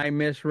and I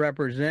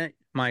misrepresent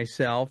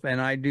myself and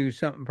I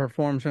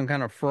perform some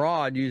kind of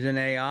fraud using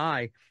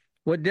AI,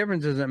 what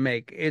difference does it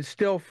make? It's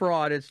still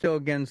fraud. It's still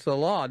against the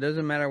law. It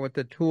doesn't matter what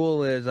the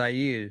tool is I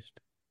used.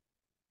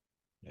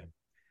 Yeah.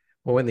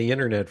 Well, when the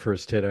internet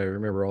first hit, I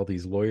remember all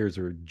these lawyers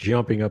were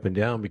jumping up and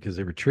down because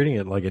they were treating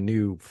it like a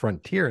new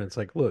frontier. And it's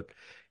like, look,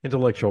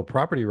 intellectual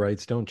property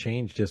rights don't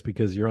change just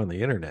because you're on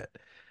the internet.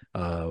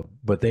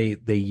 But they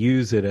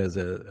use it as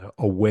a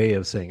way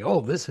of saying,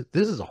 oh, this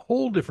is a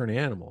whole different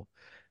animal,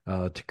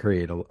 to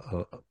create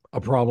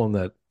a problem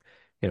that,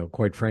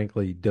 quite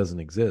frankly, doesn't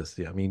exist.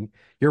 Yeah, I mean,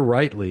 you're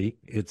right, Lee.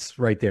 It's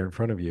right there in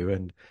front of you.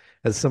 And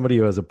as somebody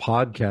who has a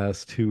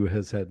podcast who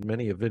has had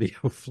many a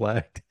video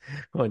flagged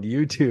on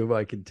YouTube,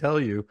 I can tell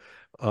you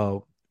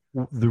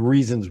the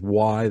reasons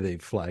why they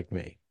flagged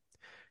me.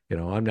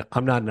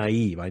 I'm not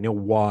naive. I know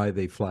why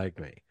they flagged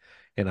me,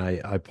 and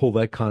I pull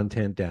that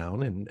content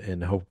down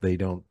and hope they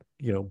don't,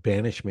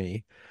 banish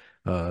me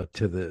to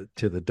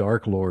the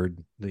Dark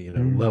Lord,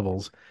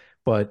 levels.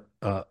 But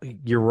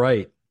you're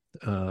right.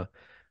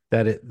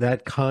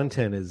 That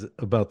content is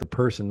about the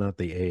person, not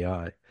the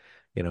AI.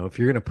 If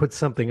you're going to put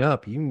something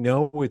up,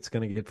 it's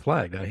going to get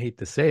flagged. I hate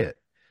to say it.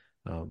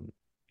 Um,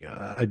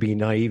 I'd be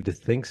naive to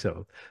think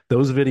so.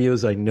 Those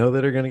videos I know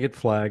that are going to get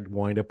flagged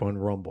wind up on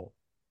Rumble.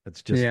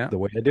 That's just Yeah. the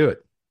way I do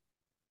it.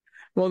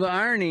 Well, the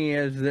irony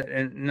is that,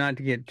 and not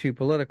to get too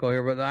political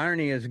here, but the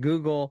irony is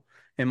Google,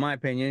 in my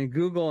opinion,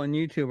 Google and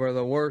YouTube are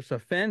the worst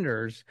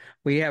offenders.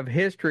 We have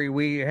history.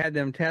 We had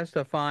them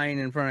testifying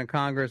in front of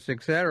Congress,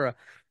 etc.,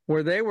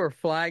 where they were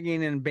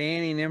flagging and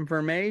banning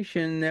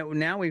information that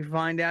now we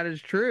find out is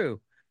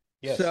true.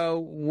 Yes.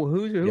 So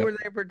who Yep. are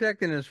they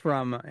protecting us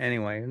from?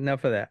 Anyway,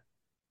 enough of that.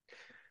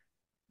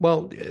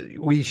 Well,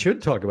 we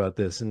should talk about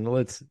this, and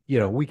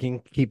we can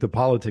keep the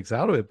politics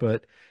out of it,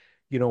 but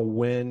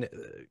when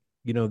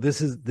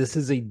this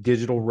is a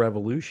digital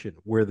revolution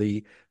where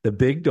the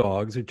big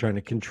dogs are trying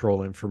to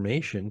control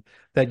information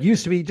that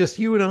used to be just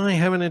you and I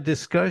having a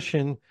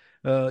discussion,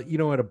 at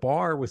a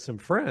bar with some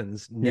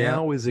friends,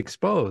 now is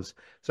exposed.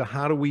 So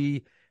how do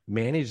we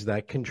manage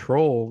that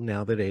control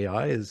now that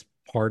AI is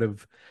part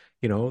of,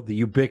 the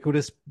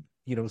ubiquitous,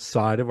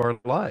 side of our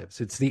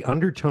lives? It's the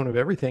undertone of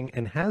everything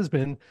and has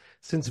been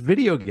since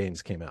video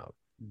games came out.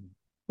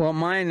 Well,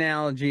 my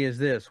analogy is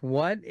this: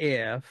 What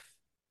if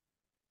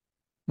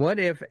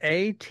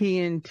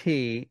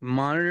AT&T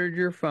monitored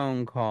your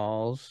phone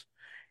calls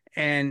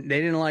and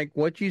they didn't like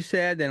what you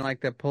said, then like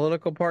the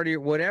political party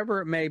or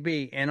whatever it may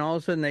be, and all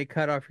of a sudden they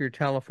cut off your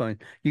telephone?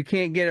 You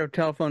can't get a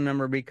telephone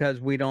number because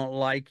we don't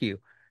like you.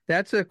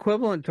 That's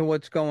equivalent to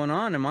what's going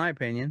on, in my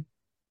opinion.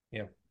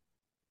 Yeah.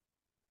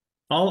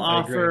 I'll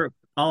I agree.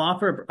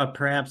 offer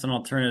perhaps an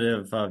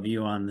alternative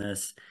view on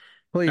this.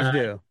 Please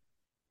do.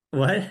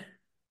 What?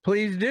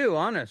 Please do,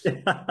 honest.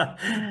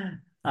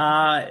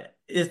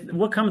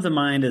 What comes to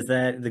mind is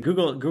that the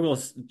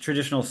Google's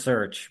traditional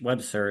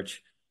web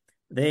search,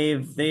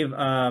 they've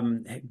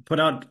put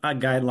out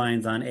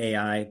guidelines on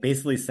AI,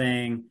 basically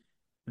saying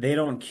they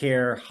don't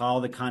care how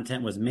the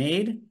content was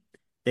made,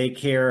 they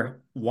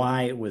care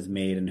why it was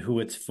made and who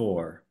it's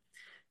for.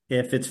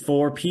 If it's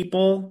for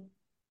people,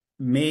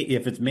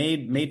 if it's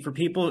made for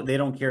people, they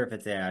don't care if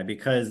it's AI,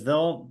 because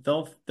they'll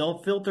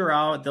filter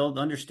out, they'll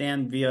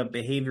understand via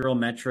behavioral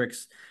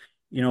metrics,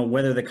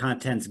 whether the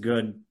content's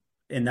good,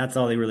 and that's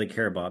all they really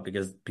care about,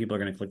 because people are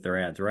going to click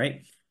their ads,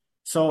 right?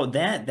 So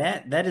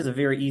that is a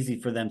very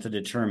easy for them to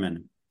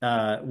determine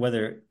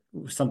whether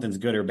something's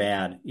good or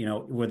bad,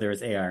 whether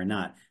it's AI or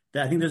not.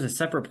 I think there's a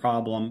separate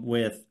problem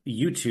with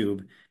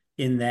YouTube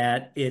in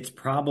that it's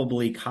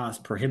probably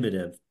cost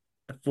prohibitive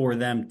for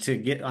them to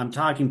get. I'm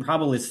talking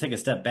probably, let's take a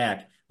step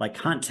back, like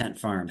content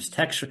farms,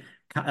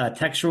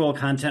 textual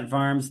content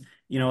farms,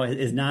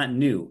 is not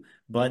new,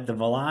 but the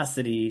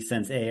velocity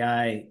since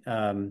AI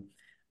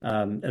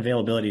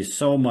availability is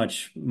so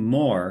much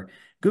more.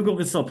 Google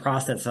can still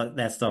process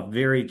that stuff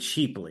very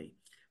cheaply.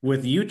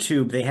 With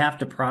YouTube, they have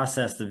to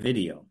process the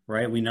video,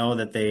 right? We know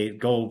that they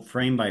go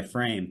frame by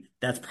frame.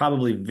 That's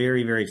probably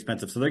very, very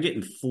expensive. So they're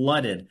getting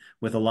flooded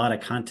with a lot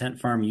of content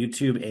farm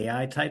YouTube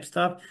AI type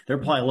stuff. They're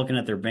probably looking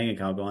at their bank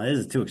account going, this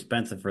is too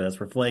expensive for this.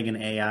 We're flagging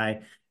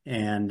AI.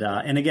 And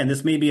again,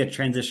 this may be a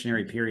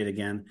transitionary period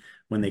again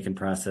when they can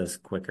process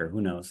quicker. Who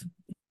knows?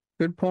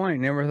 Good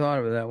point. Never thought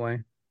of it that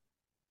way.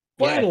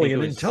 Finally,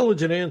 an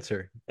intelligent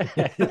answer.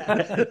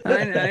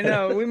 I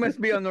know. We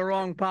must be on the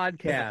wrong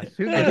podcast.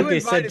 Who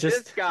invited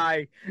this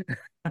guy?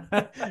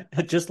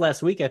 Just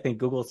last week, I think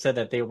Google said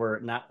that they were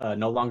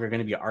no longer going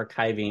to be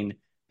archiving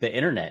the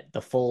internet,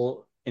 the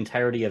full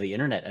entirety of the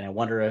internet. And I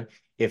wonder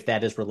if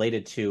that is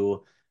related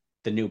to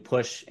the new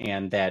push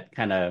and that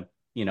kind of,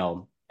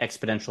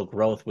 exponential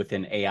growth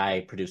within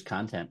AI produced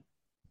content.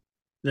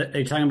 Are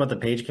you talking about the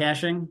page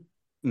caching?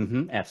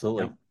 Mm-hmm,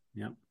 absolutely.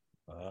 Yeah.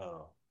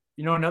 Oh.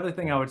 Another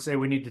thing I would say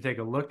we need to take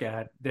a look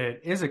at that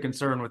is a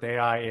concern with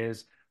AI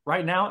is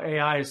right now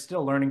AI is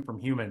still learning from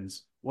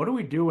humans. What do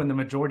we do when the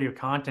majority of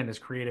content is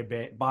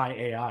created by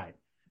AI?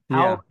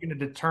 How are we going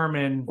to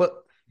determine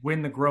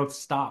when the growth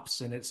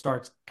stops and it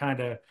starts kind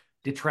of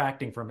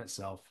detracting from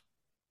itself?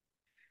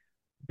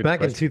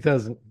 Back in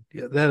 2000,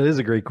 that is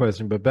a great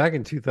question. But back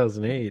in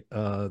 2008,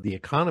 The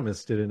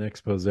Economist did an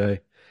expose,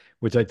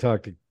 which I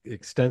talked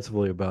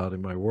extensively about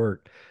in my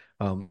work.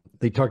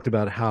 They talked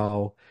about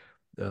how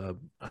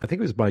I think it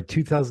was by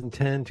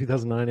 2010,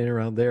 2009, and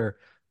around there,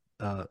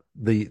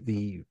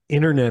 the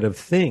Internet of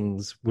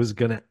Things was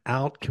going to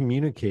out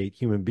communicate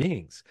human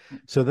beings.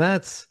 So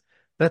that's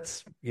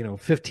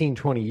 15,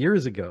 20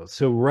 years ago.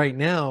 So right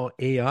now,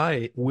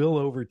 AI will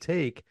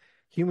overtake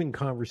human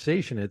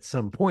conversation at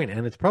some point,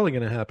 and it's probably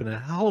going to happen a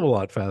hell of a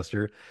lot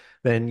faster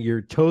than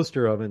your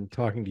toaster oven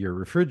talking to your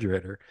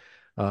refrigerator.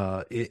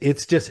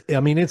 It's just,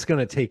 it's going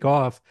to take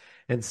off,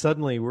 and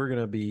suddenly we're going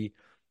to be,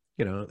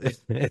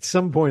 at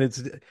some point,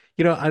 it's,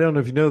 I don't know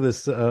if you know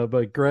this,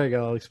 but Greg,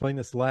 I'll explain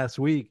this. Last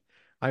week,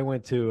 I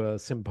went to a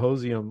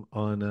symposium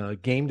on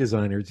game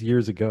designers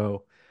years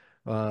ago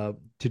to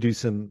do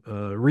some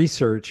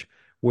research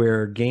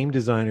where game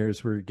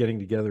designers were getting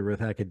together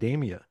with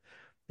academia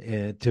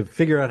and to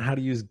figure out how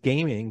to use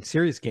gaming,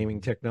 serious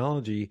gaming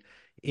technology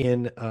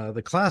in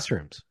the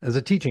classrooms as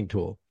a teaching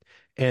tool.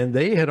 And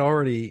they had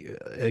already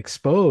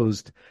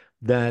exposed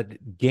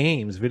that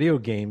games, video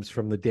games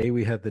from the day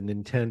we had the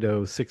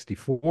Nintendo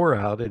 64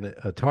 out and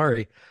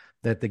Atari,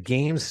 that the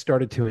games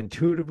started to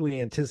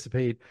intuitively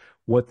anticipate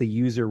what the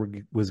user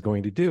was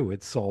going to do.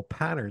 It saw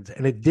patterns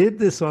and it did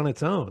this on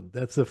its own.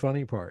 That's the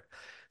funny part.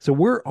 So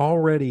we're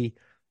already,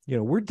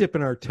 we're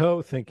dipping our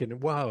toe thinking,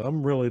 wow,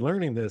 I'm really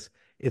learning this.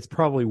 It's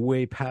probably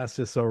way past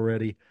this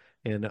already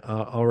and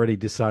already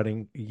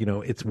deciding,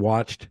 it's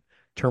watched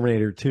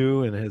Terminator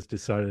 2 and has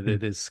decided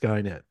it is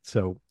Skynet.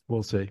 So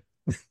we'll see.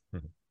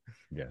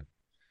 Yeah.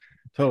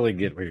 Totally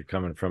get where you're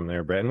coming from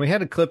there, Brad. And we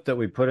had a clip that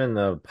we put in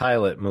the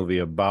pilot movie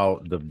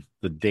about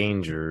the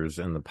dangers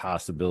and the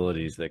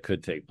possibilities that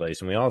could take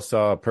place. And we all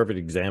saw a perfect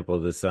example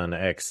of this on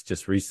X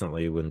just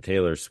recently when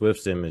Taylor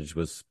Swift's image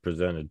was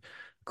presented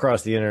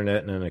across the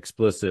internet in an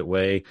explicit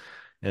way.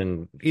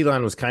 And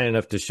Elon was kind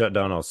enough to shut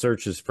down all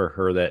searches for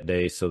her that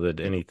day so that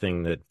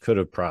anything that could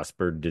have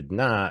prospered did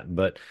not.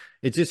 But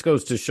it just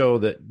goes to show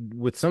that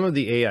with some of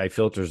the AI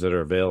filters that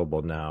are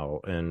available now,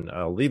 and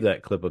I'll leave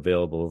that clip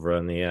available over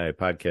on the AI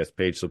podcast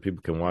page so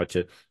people can watch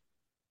it.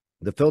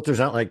 The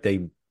filters aren't like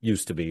they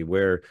used to be,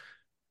 where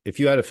if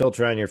you had a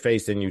filter on your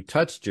face and you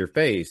touched your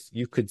face,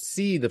 you could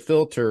see the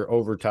filter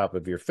over top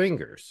of your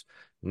fingers.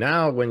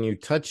 Now, when you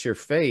touch your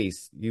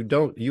face,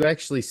 you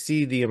actually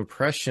see the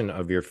impression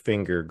of your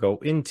finger go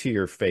into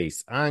your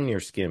face on your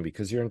skin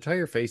because your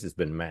entire face has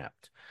been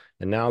mapped.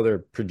 And now they're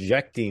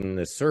projecting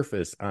the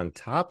surface on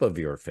top of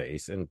your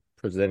face and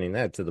presenting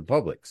that to the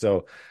public.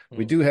 So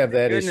we do have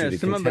that issue to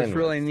some of us contend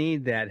really with.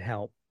 need that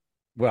help.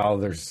 Well,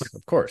 there's,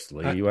 of course,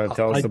 Lee, you want to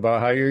tell us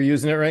about how you're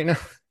using it right now?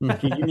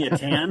 Can you give me a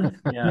tan?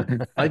 Yeah.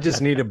 I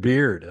just need a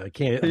beard. I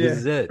can't. This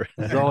is it.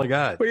 This is all I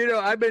got. Well,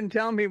 I've been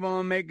telling people I'm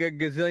going to make a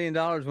gazillion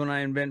dollars when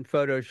I invent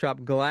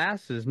Photoshop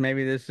glasses.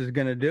 Maybe this is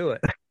going to do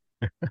it.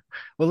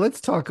 Well,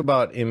 let's talk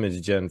about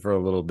image gen for a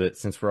little bit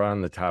since we're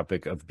on the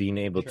topic of being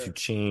able to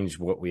change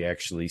what we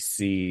actually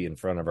see in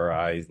front of our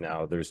eyes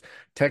now. There's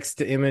text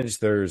to image,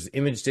 there's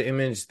image to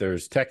image,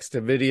 there's text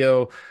to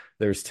video,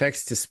 there's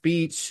text to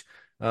speech.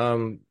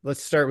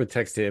 Let's start with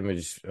text to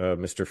image,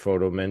 Mr.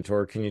 Photo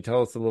Mentor. Can you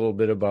tell us a little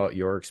bit about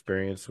your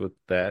experience with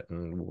that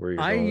and where you're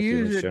going with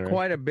use image it generation?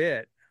 quite a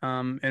bit.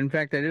 In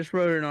fact, I just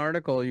wrote an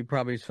article you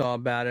probably saw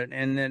about it.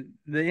 And then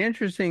the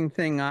interesting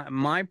thing,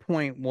 my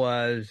point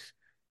was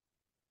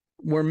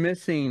we're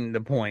missing the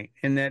point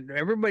in that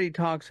everybody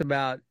talks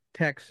about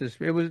text.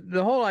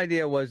 The whole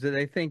idea was that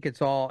they think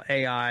it's all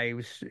AI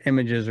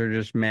images are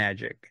just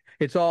magic.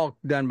 It's all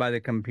done by the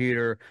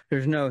computer.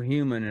 There's no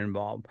human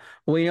involved.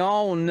 We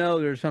all know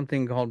there's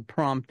something called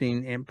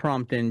prompting and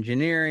prompt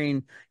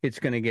engineering. It's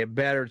going to get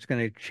better. It's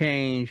going to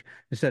change.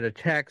 Instead of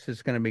text,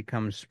 it's going to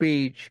become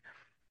speech.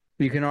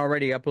 You can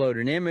already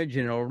upload an image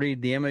and it'll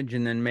read the image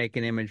and then make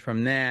an image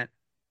from that.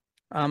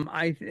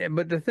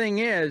 But the thing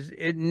is,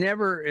 it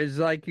never is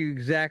like you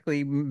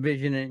exactly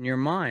envision it in your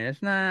mind.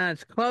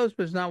 It's close,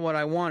 but it's not what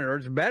I wanted, or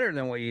it's better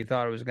than what you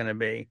thought it was going to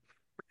be.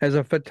 As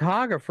a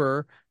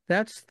photographer,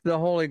 that's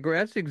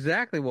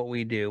exactly what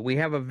we do. We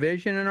have a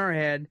vision in our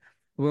head.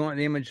 We want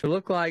the image to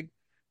look like.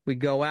 We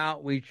go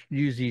out, we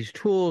use these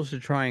tools to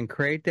try and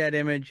create that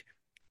image.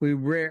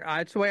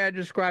 That's the way I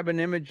describe an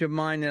image of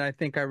mine that I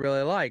think I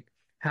really like.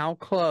 How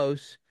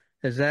close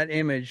does that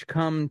image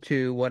come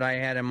to what I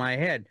had in my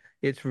head?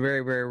 It's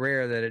very, very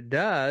rare that it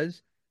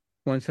does.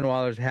 Once in a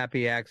while, there's a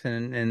happy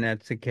accident, and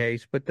that's the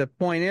case. But the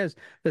point is,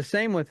 the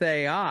same with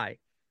AI.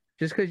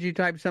 Just because you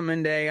type something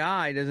into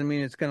AI doesn't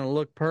mean it's going to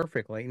look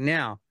perfectly.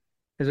 Now,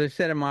 as I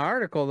said in my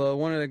article, though,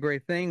 one of the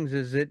great things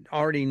is it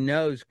already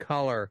knows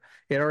color.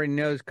 It already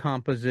knows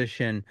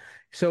composition.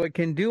 So it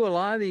can do a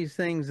lot of these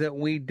things that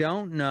we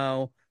don't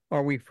know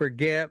or we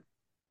forget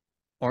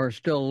or are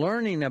still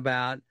learning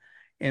about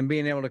and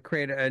being able to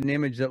create an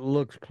image that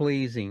looks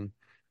pleasing.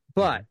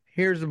 But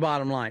here's the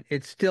bottom line.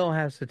 It still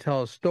has to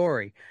tell a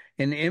story.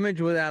 An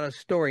image without a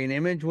story, an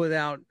image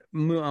without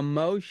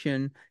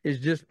emotion is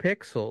just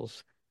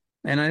pixels.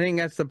 And I think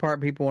that's the part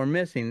people are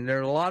missing. There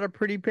are a lot of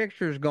pretty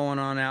pictures going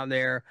on out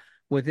there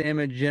with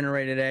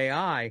image-generated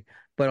AI,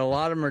 but a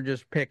lot of them are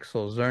just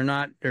pixels.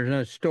 There's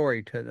no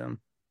story to them.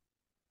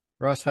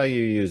 Ross, how are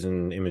you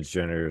using image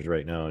generators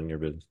right now in your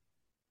business?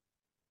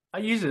 I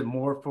use it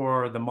more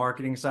for the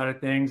marketing side of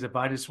things. If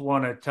I just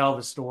want to tell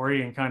the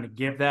story and kind of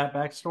give that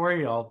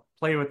backstory, I'll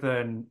play with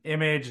an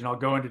image and I'll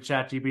go into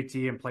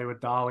ChatGPT and play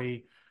with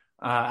DALL-E.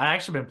 I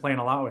actually been playing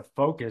a lot with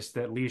Focus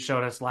that Lee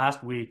showed us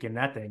last week, and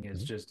that thing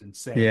is just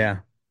insane. Yeah.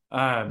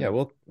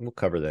 We'll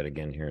cover that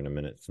again here in a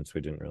minute since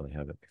we didn't really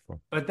have it before.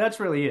 But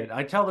that's really it.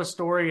 I tell the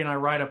story and I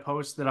write a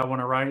post that I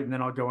want to write, and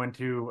then I'll go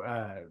into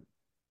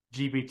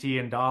GPT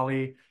and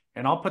DALL-E,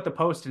 and I'll put the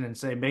post in and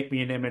say, make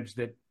me an image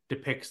that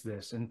depicts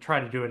this, and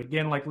try to do it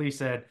again. Like Lee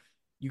said,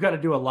 you got to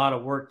do a lot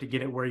of work to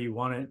get it where you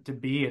want it to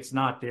be. It's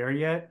not there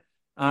yet.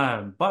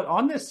 But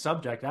on this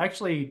subject, I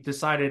actually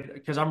decided,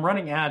 because I'm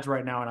running ads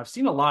right now and I've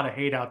seen a lot of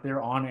hate out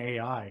there on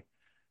AI.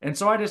 And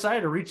so I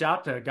decided to reach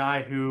out to a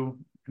guy who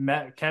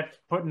kept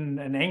putting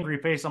an angry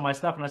face on my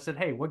stuff. And I said,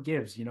 hey, what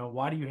gives?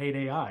 Why do you hate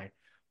AI?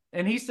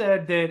 And he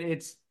said that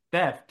it's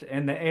theft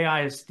and the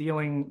AI is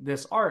stealing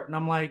this art. And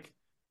I'm like,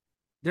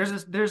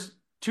 there's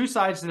two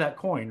sides to that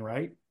coin,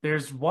 right?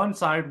 There's one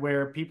side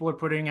where people are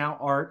putting out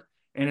art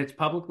and it's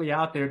publicly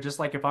out there. Just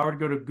like if I were to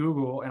go to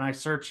Google and I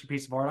search a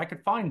piece of art, I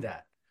could find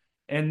that.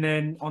 And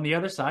then on the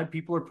other side,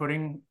 people are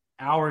putting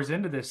hours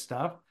into this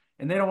stuff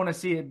and they don't want to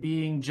see it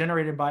being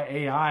generated by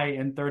AI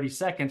in 30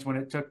 seconds when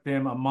it took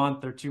them a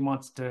month or 2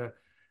 months to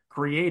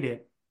create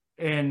it.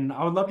 And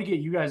I would love to get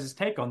you guys'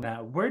 take on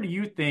that. Where do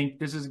you think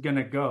this is going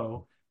to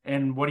go?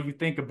 And what do you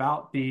think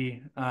about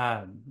the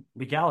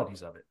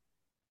legalities of it?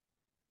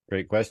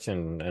 Great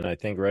question. And I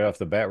think right off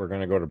the bat, we're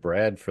going to go to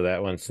Brad for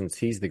that one, since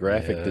he's the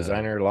graphic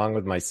designer along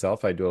with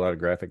myself. I do a lot of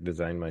graphic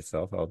design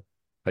myself. I'll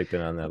pipe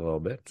in on that a little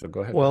bit. So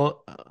go ahead.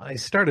 Well, I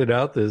started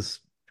out this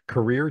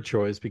career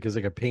choice because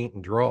I could paint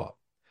and draw.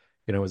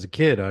 As a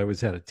kid, I always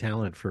had a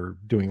talent for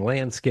doing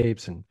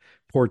landscapes and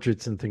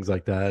portraits and things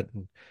like that,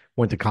 and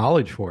went to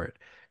college for it.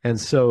 And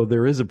so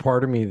there is a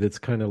part of me that's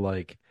kind of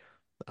like,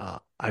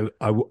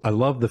 I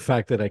love the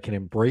fact that I can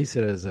embrace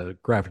it as a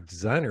graphic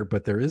designer,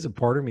 but there is a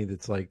part of me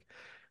that's like,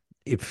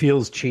 it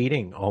feels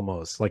cheating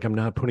almost, like I'm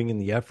not putting in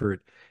the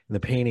effort in the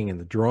painting and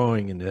the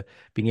drawing and the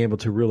being able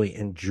to really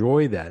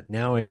enjoy that.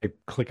 Now I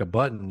click a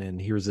button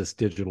and here's this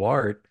digital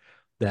art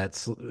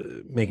that's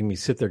making me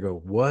sit there and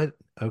go, what?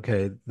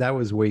 Okay, that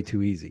was way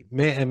too easy.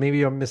 And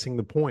maybe I'm missing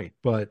the point,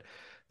 but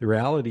the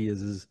reality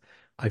is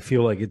I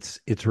feel like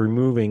it's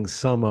removing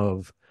some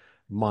of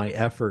my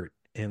effort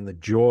and the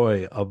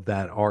joy of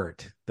that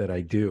art that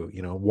I do,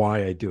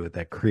 why I do it,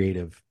 that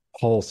creative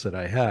pulse that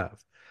I have.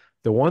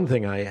 The one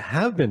thing I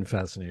have been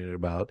fascinated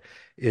about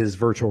is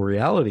virtual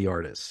reality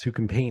artists who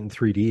can paint in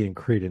 3D and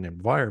create an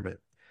environment.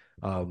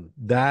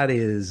 That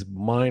is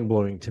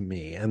mind-blowing to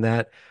me. And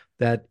that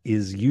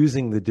is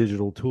using the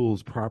digital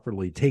tools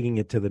properly, taking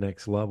it to the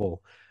next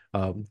level,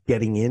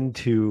 getting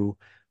into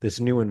this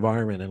new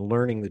environment and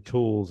learning the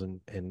tools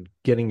and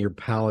getting your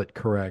palette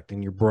correct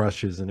and your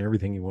brushes and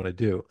everything you want to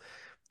do.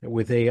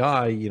 With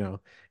AI, you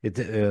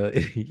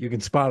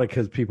can spot it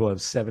because people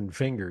have 7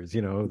 fingers.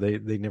 They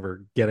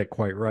never get it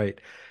quite right.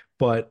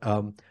 But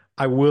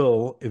I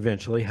will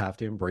eventually have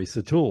to embrace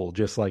the tool,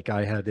 just like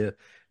I had to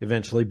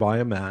eventually buy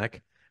a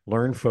Mac,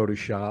 learn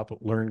Photoshop,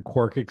 learn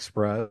Quark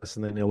Express,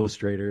 and then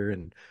Illustrator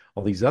and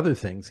all these other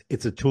things.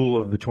 It's a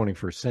tool of the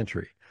 21st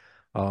century.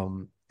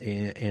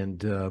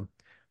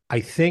 I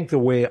think the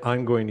way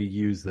I'm going to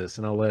use this,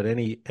 and I'll let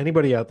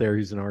anybody out there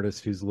who's an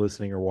artist who's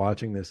listening or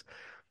watching this,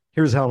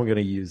 here's how I'm going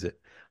to use it.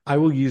 I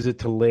will use it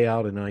to lay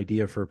out an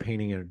idea for a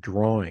painting and a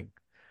drawing,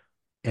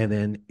 and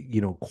then,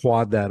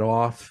 quad that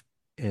off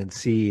and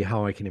see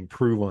how I can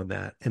improve on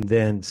that, and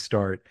then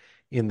start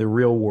in the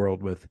real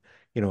world with,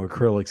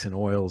 acrylics and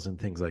oils and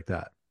things like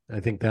that.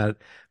 I think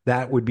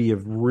that would be a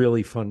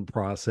really fun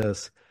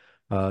process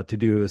to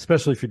do,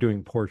 especially if you're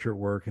doing portrait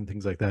work and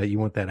things like that. You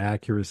want that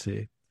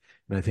accuracy.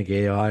 And I think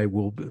AI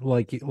will,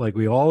 like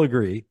we all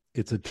agree,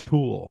 it's a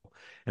tool,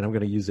 and I'm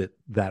going to use it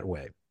that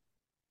way.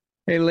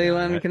 Hey,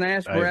 Leland, can I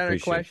ask Brad a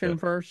question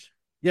first?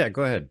 Yeah,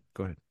 go ahead.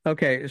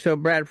 Okay, so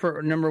Brad,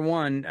 for number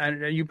one,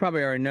 you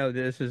probably already know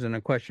this isn't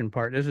a question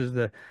part. This is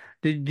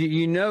do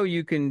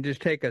you can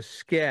just take a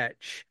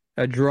sketch,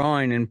 a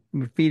drawing, and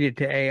feed it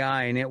to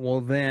AI, and it will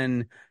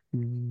then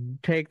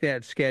take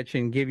that sketch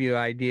and give you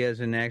ideas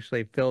and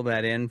actually fill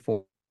that in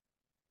for.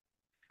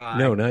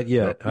 No, not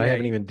yet. I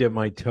haven't even dipped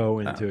my toe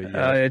into it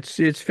yet.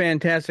 It's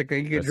fantastic.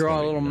 You could That's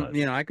draw a little, nuts.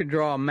 I could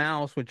draw a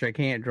mouse, which I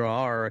can't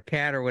draw, or a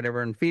cat or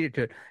whatever, and feed it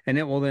to it, and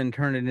it will then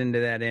turn it into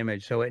that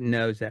image, so it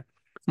knows that.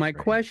 My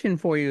question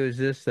for you is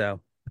this, though.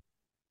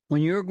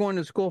 When you were going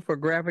to school for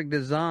graphic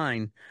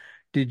design,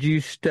 did you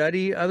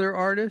study other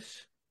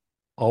artists?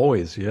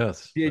 Always,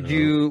 yes.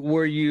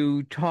 Were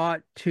you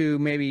taught to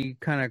maybe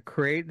kind of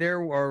create their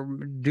or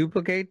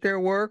duplicate their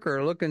work,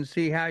 or look and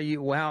see how it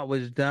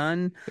was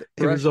done?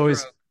 It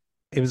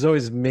was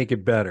always make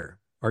it better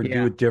or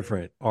do it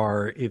different.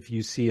 Or if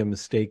you see a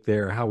mistake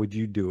there, how would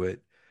you do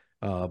it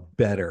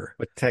better?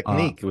 But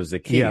technique was the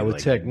key. Yeah, with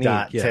technique.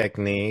 Dot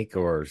technique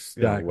or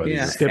Stippling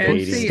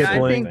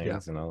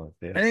things and all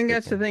that. I think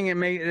that's the thing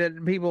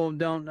that people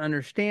don't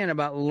understand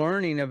about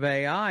learning of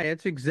AI.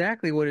 It's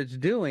exactly what it's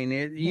doing.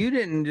 You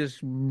didn't just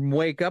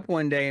wake up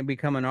one day and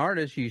become an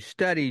artist. You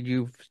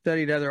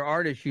studied other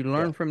artists. You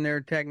learned from their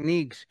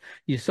techniques.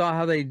 You saw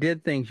how they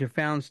did things. You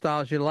found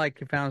styles you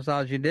liked. You found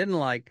styles you didn't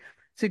like.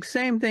 It's the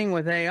same thing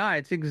with AI.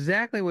 It's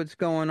exactly what's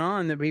going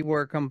on that people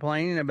are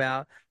complaining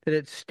about, that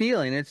it's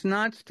stealing. It's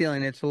not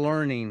stealing, it's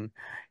learning.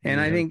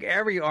 And I think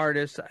every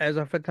artist, as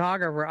a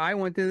photographer, I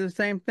went through the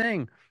same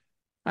thing.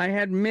 I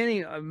had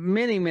many,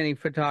 many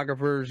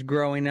photographers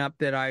growing up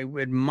that I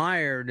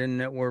admired and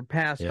that were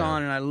passed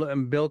on, and I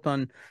built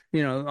on,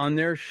 on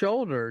their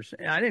shoulders.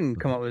 I didn't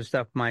come up with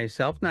stuff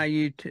myself. Now,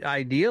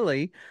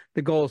 ideally,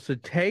 the goal is to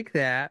take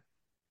that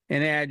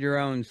and add your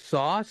own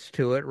sauce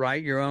to it,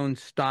 right? Your own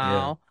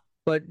style.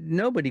 But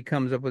nobody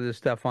comes up with this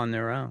stuff on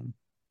their own.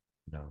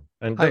 No.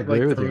 And I agree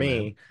like with for you, me,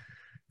 man.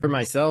 for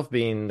myself,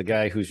 being the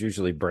guy who's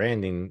usually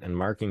branding and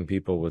marking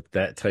people with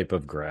that type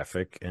of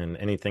graphic and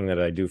anything that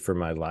I do for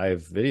my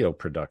live video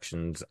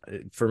productions,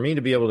 for me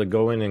to be able to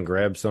go in and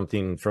grab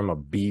something from a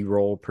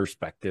B-roll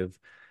perspective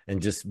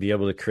and just be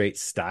able to create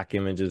stock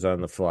images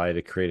on the fly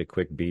to create a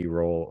quick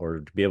B-roll, or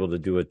to be able to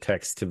do a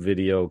text to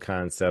video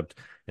concept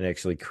and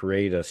actually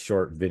create a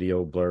short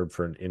video blurb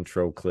for an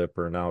intro clip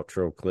or an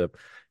outro clip,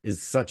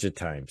 is such a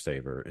time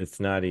saver. It's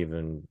not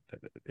even,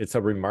 it's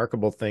a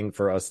remarkable thing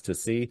for us to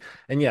see.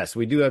 And yes,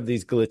 we do have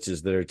these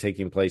glitches that are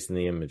taking place in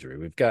the imagery.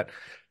 We've got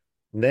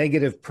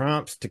negative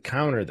prompts to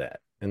counter that.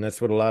 And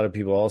that's what a lot of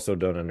people also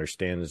don't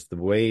understand, is the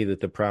way that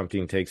the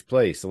prompting takes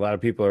place. A lot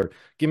of people are,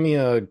 give me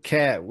a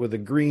cat with a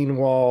green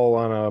wall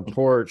on a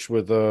porch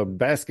with a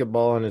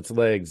basketball on its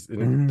legs.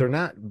 And they're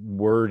not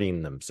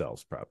wording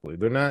themselves properly.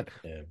 They're not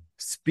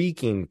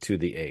speaking to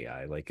the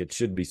AI like it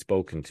should be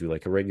spoken to,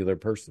 like a regular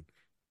person.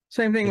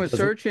 Same thing It with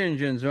doesn't- search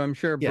engines. I'm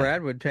sure Yeah.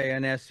 Brad would tell you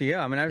an SEO.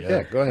 I mean,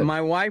 Yeah, go ahead. my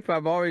wife,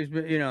 I've always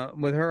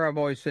been, with her, I've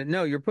always said,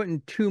 no, you're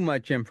putting too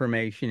much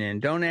information in.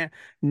 Don't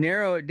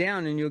narrow it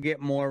down and you'll get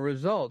more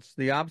results.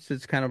 The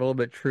opposite's kind of a little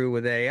bit true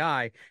with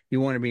AI. You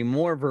want to be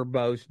more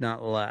verbose,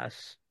 not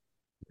less.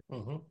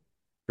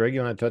 Greg,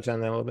 you want to touch on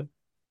that a little bit?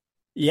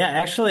 Yeah,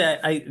 actually,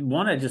 I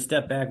want to just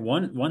step back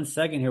one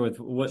second here with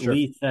what Sure.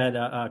 Lee said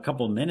a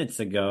couple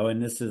minutes ago,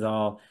 and this is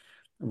all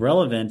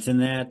relevant in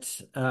that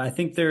I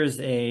think there's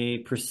a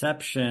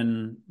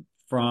perception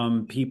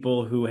from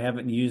people who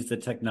haven't used the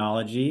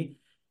technology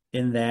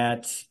in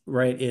that,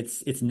 right,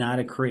 it's not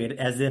a creative,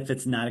 as if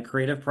it's not a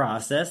creative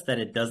process, that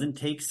it doesn't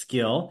take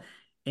skill,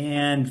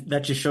 and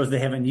that just shows they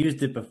haven't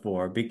used it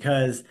before,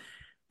 because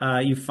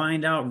you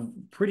find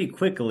out pretty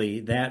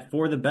quickly that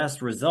for the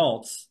best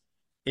results,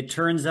 it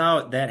turns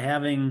out that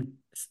having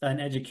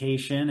an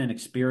education and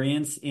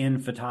experience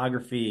in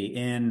photography,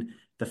 in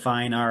the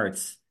fine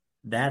arts,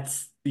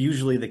 that's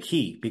usually the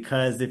key.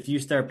 Because if you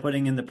start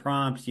putting in the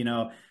prompts,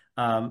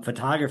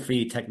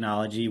 photography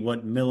technology,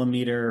 what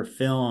millimeter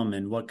film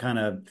and what kind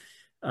of,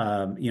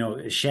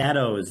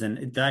 shadows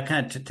and that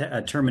kind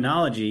of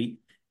terminology,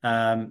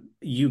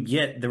 you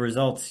get the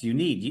results you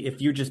need. If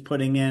you're just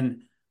putting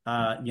in,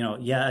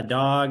 a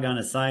dog on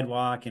a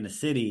sidewalk in a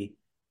city,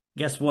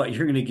 guess what?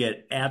 You're going to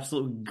get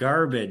absolute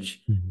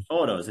garbage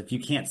photos if you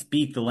can't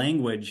speak the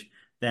language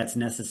that's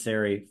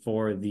necessary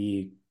for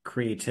the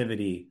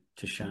creativity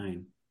to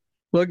shine.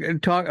 Look,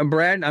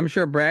 Brad, I'm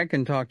sure Brad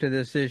can talk to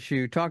this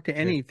issue. Talk to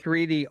any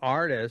 3D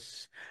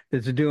artists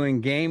that's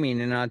doing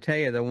gaming, and I'll tell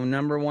you, the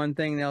number one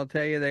thing they'll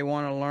tell you they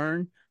want to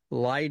learn,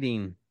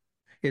 lighting.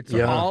 It's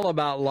all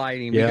about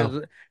lighting,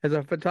 because as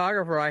a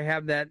photographer, I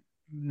have that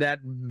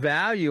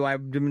value.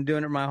 I've been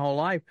doing it my whole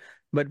life.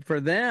 But for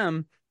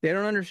them, they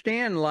don't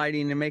understand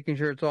lighting and making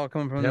sure it's all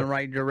coming from the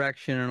right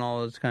direction and all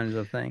those kinds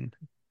of things.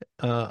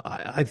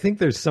 I think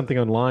there's something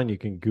online, you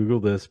can Google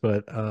this,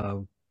 but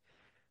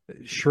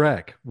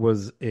Shrek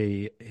was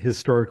a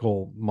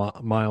historical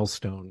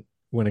milestone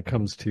when it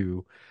comes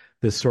to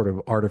this sort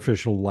of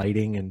artificial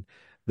lighting and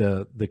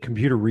the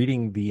computer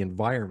reading the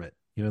environment.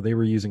 They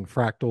were using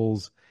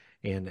fractals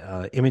and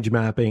image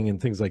mapping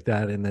and things like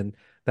that. And then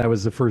that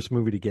was the first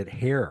movie to get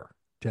hair,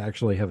 to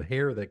actually have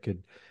hair that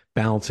could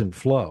bounce and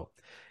flow.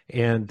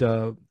 And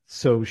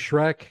so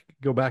Shrek,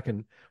 go back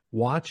and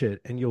watch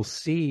it, and you'll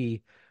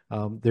see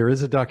there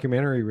is a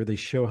documentary where they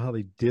show how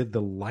they did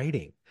the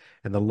lighting.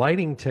 And the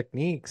lighting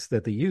techniques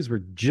that they used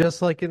were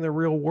just like in the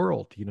real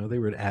world. They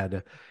would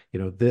add,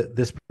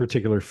 this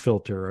particular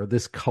filter or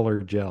this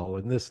color gel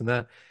and this and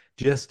that,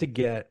 just to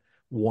get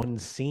one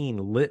scene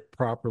lit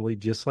properly,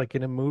 just like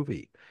in a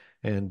movie.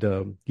 And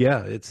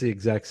it's the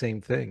exact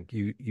same thing.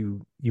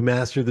 You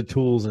master the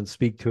tools and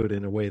speak to it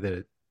in a way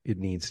that it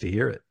needs to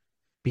hear it.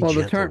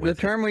 The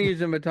term we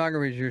use in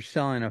photography is you're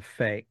selling a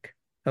fake.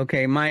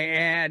 Okay, my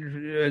ad,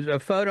 a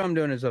photo I'm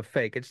doing is a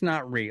fake. It's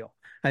not real.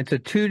 It's a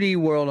 2D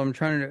world. I'm a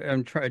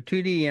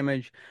 2D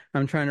image.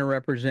 I'm trying to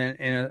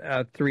represent in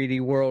a 3D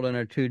world in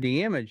a 2D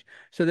image.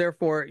 So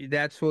therefore,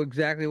 that's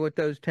exactly what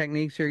those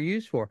techniques are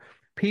used for.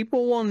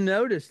 People will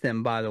notice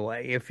them, by the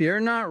way. If you're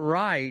not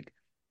right,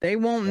 they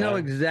won't know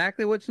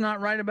exactly what's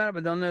not right about it,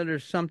 but they'll know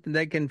there's something,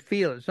 they can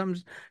feel it.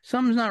 Something's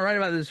not right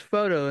about this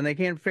photo, and they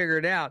can't figure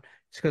it out.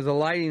 It's because the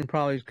lighting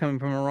probably is coming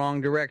from a wrong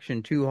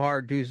direction, too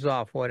hard, too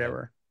soft,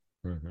 whatever.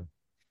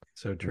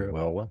 So true.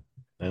 Well,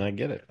 and I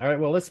get it. All right,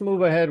 well, let's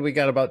move ahead. We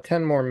got about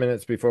 10 more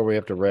minutes before we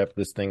have to wrap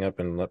this thing up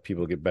and let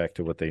people get back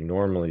to what they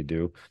normally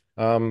do.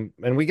 And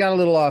we got a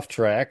little off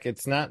track.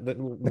 It's not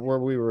where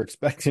we were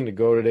expecting to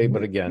go today,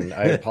 but again,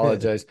 I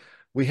apologize.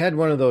 We had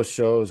one of those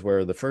shows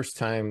where the first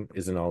time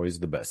isn't always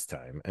the best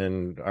time.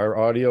 And our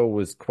audio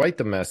was quite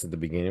the mess at the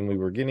beginning. We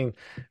were getting,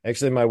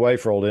 actually, my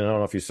wife rolled in. I don't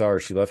know if you saw her.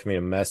 She left me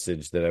a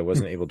message that I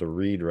wasn't able to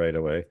read right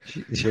away,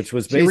 which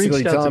was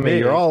basically telling me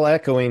you're all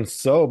echoing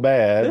so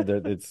bad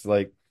that it's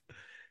like,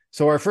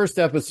 So our first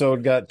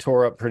episode got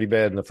tore up pretty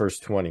bad in the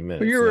first 20 Well,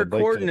 minutes. you're And I'd like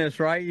recording to, this,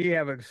 right? You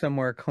have it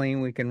somewhere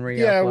clean we can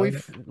yeah, re-upload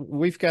it.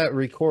 we've got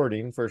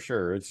recording for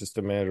sure. It's just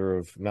a matter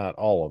of not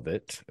all of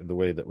it the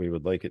way that we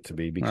would like it to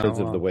be because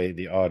Oh, of the well. way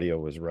the audio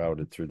was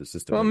routed through the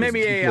system. Well, It was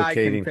maybe AI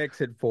can duplicating. fix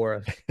it for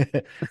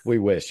us. We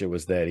wish it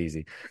was that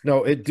easy.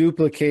 No, it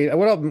duplicated.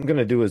 What I'm going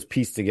to do is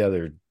piece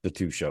together the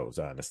two shows,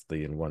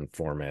 honestly, in one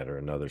format or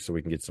another, so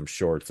we can get some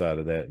shorts out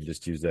of that and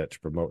just use that to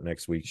promote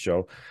next week's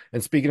show.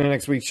 And speaking of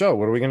next week's show,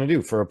 what are we going to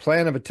do for a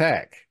plan of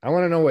attack? I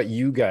want to know what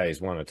you guys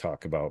want to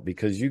talk about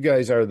because you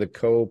guys are the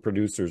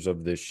co-producers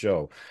of this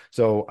show.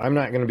 So I'm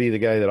not going to be the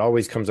guy that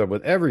always comes up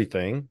with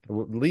everything.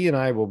 Lee and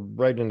I will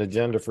write an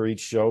agenda for each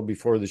show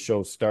before the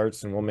show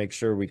starts, and we'll make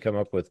sure we come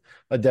up with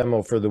a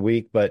demo for the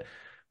week. But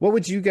what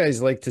would you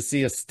guys like to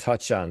see us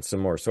touch on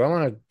some more? So I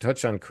want to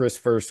touch on Chris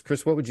first.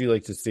 Chris, what would you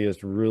like to see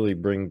us really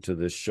bring to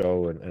this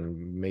show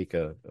and make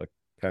a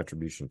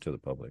contribution to the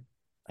public?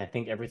 I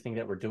think everything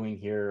that we're doing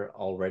here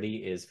already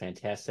is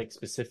fantastic.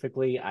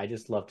 Specifically, I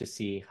just love to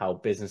see how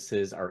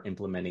businesses are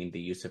implementing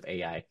the use of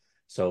AI.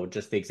 So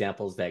just the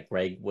examples that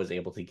Greg was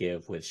able to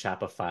give with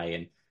Shopify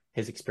and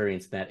his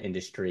experience in that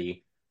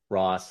industry,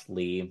 Ross,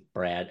 Lee,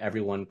 Brad,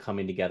 everyone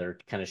coming together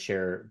to kind of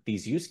share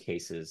these use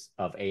cases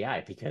of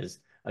AI because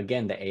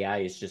again, the AI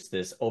is just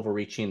this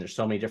overreaching. There's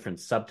so many different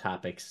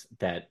subtopics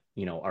that,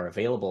 are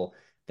available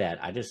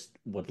that I just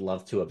would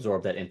love to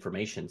absorb that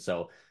information.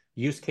 So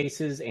use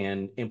cases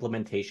and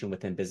implementation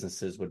within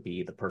businesses would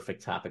be the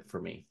perfect topic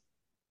for me.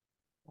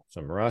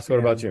 So, Ross, what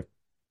about you?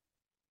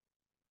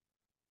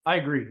 I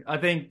agree. I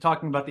think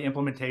talking about the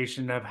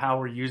implementation of how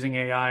we're using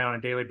AI on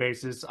a daily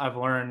basis, I've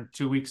learned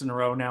 2 weeks in a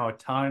row now a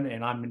ton,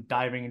 and I'm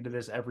diving into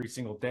this every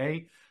single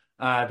day.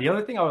 The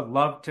other thing I would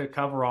love to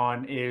cover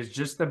on is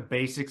just the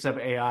basics of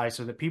AI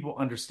so that people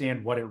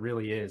understand what it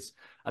really is.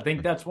 I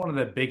think that's one of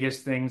the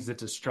biggest things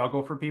that's a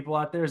struggle for people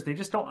out there is they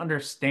just don't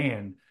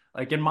understand.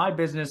 Like in my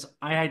business,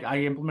 I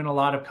implement a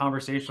lot of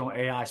conversational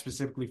AI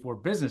specifically for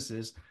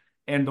businesses.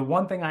 And the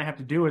one thing I have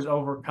to do is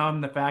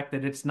overcome the fact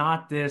that it's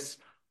not this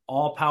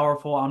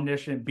all-powerful,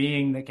 omniscient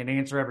being that can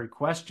answer every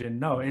question.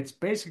 No, it's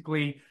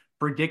basically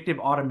predictive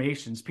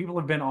automations. People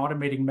have been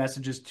automating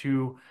messages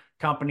to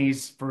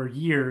companies for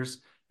years,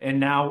 and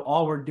now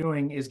all we're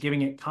doing is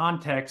giving it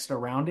context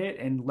around it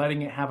and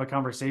letting it have a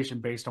conversation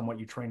based on what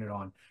you train it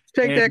on.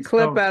 Take that And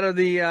clip so, out of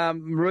the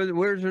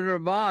Wizard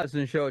of Oz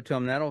and show it to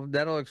them.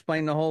 That'll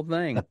explain the whole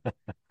thing.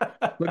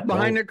 Look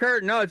behind the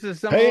curtain. No, it's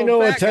just some Pay old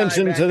no fat guy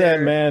attention back to that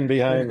there. man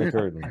behind the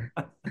curtain.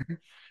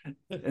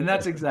 and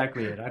that's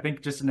exactly it. I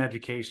think just an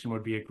education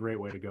would be a great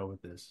way to go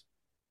with this.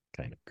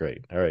 Kind of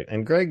great. All right.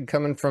 And Greg,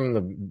 coming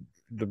from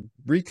the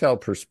retail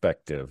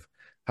perspective,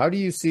 how do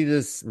you see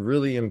this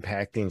really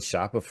impacting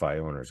Shopify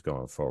owners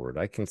going forward?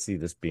 I can see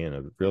this being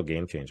a real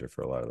game changer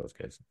for a lot of those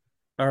guys.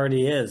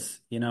 Already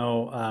is.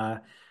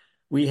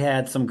 We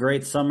had some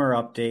great summer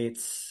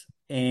updates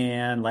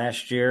and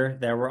last year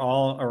that were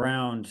all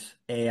around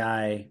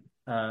AI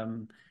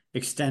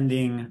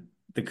extending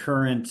the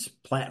current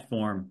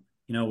platform,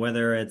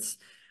 whether it's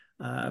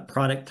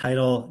product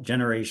title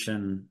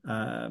generation,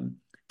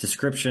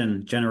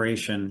 description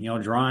generation,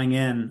 drawing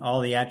in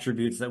all the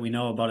attributes that we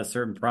know about a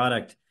certain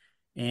product.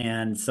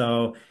 And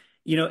so,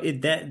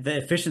 the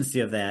efficiency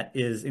of that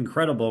is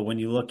incredible when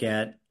you look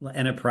at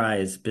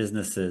enterprise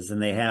businesses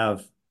and they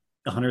have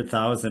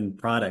 100,000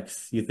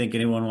 products. You think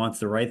anyone wants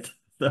to write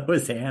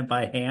those hand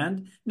by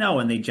hand? No,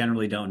 and they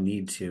generally don't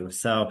need to.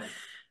 So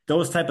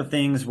those type of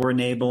things we're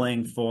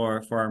enabling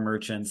for our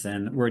merchants,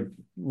 and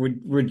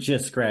we're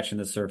just scratching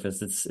the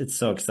surface. It's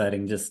so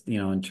exciting, just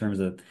in terms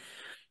of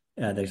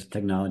the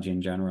technology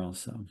in general.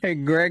 So Hey,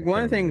 Greg,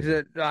 one of the things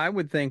that I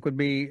would think would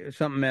be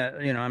something that,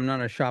 I'm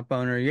not a shop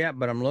owner yet,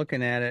 but I'm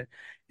looking at it.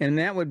 And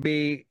that would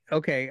be,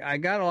 okay, I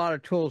got a lot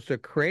of tools to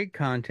create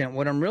content.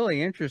 What I'm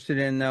really interested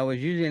in, though,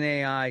 is using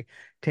AI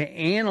to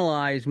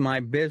analyze my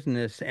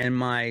business and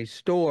my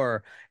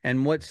store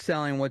and what's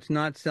selling, what's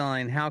not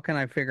selling. How can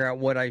I figure out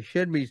what I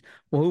should be,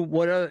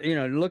 what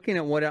other, looking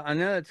at what, I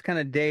know that's kind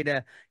of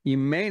data you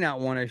may not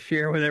want to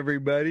share with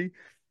everybody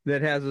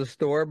that has a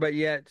store, but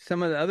yet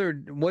some of the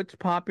other, what's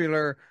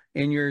popular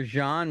in your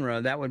genre,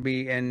 that would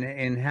be,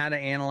 and how to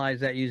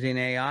analyze that using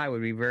AI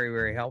would be very,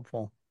 very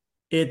helpful.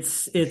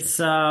 it's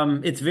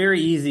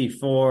very easy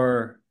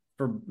for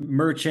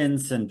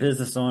merchants and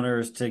business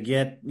owners to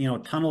get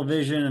tunnel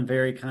vision and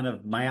very kind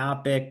of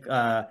myopic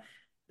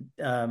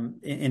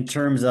in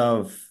terms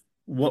of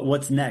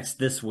what's next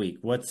this week,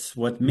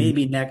 what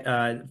maybe next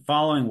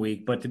following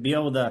week, but to be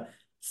able to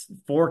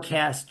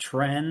forecast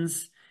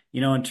trends,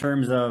 in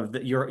terms of the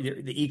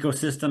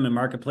ecosystem and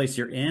marketplace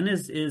you're in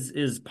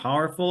is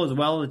powerful, as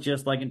well as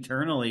just like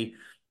internally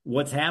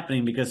what's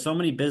happening, because so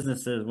many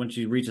businesses, once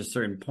you reach a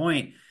certain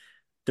point,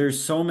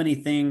 there's so many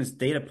things,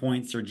 data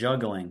points are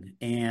juggling,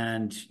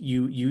 and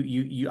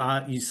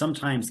you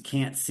sometimes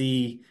can't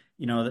see,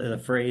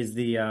 the phrase,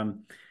 the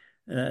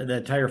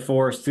entire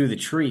forest through the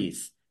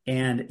trees.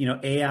 And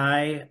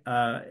AI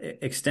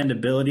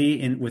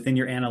extendability within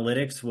your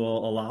analytics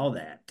will allow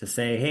that to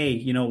say, hey,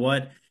 you know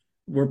what?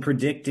 we're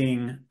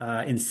predicting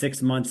in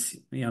 6 months,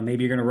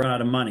 maybe you're going to run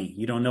out of money.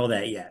 You don't know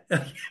that yet.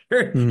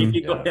 If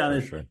you go Yeah,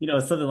 down for this, sure.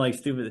 something like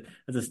stupid.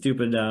 That's a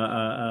stupid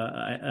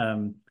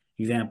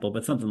example,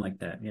 but something like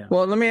that. Yeah.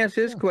 Well, let me ask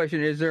this Yeah.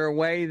 question. Is there a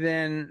way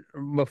then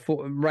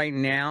before right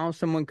now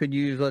someone could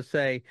use, let's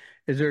say,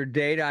 is there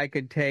data I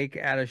could take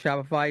out of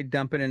Shopify,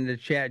 dump it into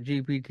Chat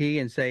GPT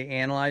and say,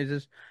 analyze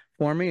this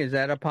for me? Is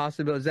that a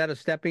possibility? Is that a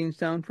stepping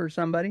stone for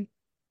somebody?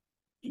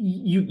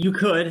 You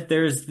could.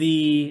 There's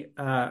the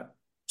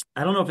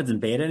I don't know if it's in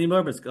beta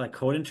anymore, but it's like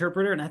Code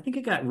Interpreter, and I think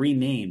it got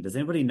renamed. Does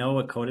anybody know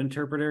what Code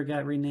Interpreter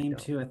got renamed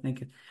Yeah. to? I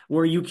think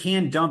where you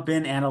can dump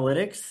in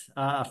analytics,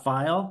 a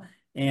file,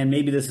 and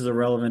maybe this is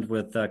irrelevant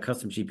with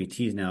custom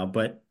GPTs now,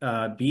 but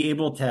be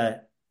able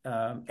to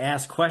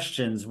ask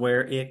questions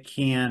where it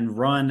can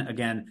run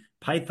again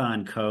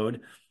Python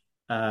code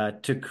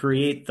to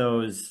create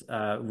those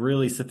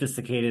really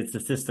sophisticated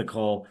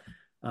statistical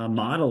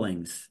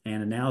modelings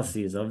and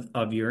analyses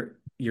of your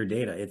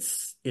data.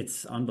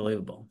 It's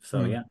unbelievable.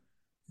 So yeah.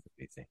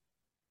 Amazing.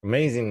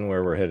 Amazing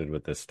where we're headed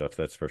with this stuff,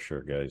 that's for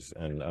sure, guys.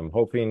 And I'm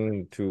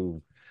hoping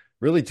to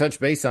really touch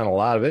base on a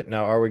lot of it.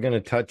 Now, are we going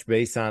to touch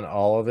base on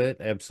all of it?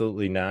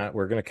 Absolutely not.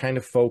 We're going to kind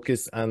of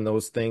focus on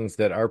those things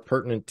that are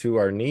pertinent to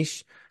our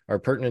niche, are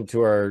pertinent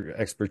to our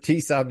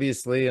expertise,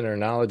 obviously, and our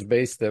knowledge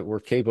base that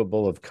we're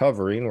capable of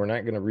covering. We're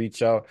not going to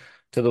reach out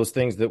to those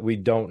things that we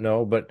don't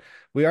know, but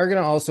we are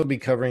going to also be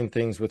covering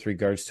things with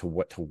regards to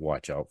what to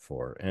watch out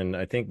for. And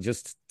I think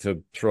just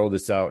to throw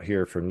this out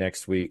here for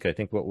next week, I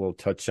think what we'll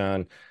touch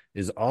on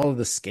is all of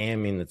the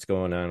scamming that's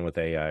going on with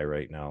AI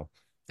right now.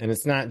 And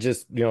it's not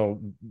just,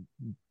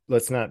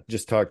 let's not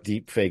just talk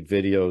deep fake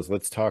videos.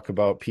 Let's talk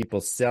about people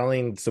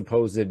selling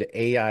supposed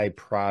AI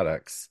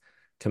products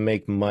to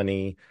make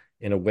money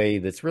in a way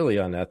that's really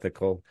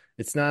unethical.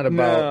 It's not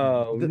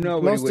about No,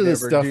 nobody most would of the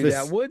ever stuff do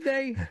that, is would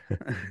they?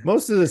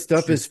 most of the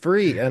stuff is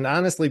free. And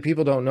honestly,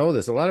 people don't know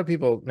this. A lot of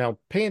people now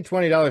paying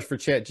 $20 for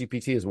Chat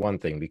GPT is one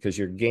thing because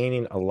you're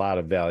gaining a lot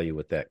of value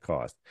with that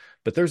cost.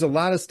 But there's a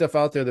lot of stuff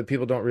out there that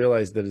people don't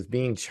realize that is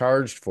being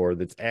charged for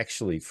that's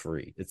actually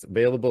free. It's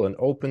available in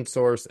open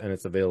source and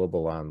it's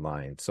available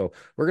online. So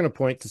we're going to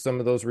point to some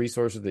of those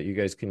resources that you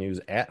guys can use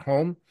at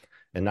home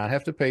and not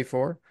have to pay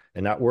for,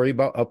 and not worry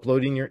about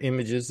uploading your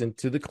images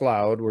into the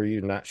cloud where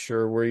you're not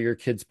sure where your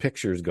kid's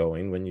picture is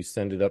going when you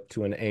send it up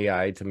to an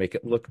AI to make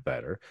it look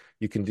better.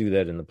 You can do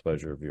that in the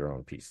pleasure of your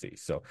own PC.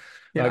 So,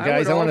 Yeah,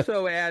 guys, I I would want to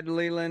also add,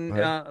 Leland,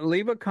 go ahead.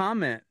 leave a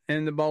comment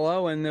in the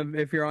below, and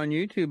if you're on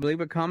YouTube, leave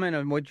a comment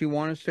on what you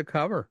want us to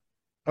cover.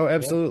 Oh,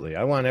 absolutely.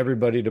 I want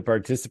everybody to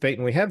participate.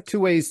 And we have two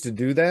ways to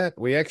do that.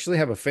 We actually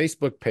have a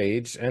Facebook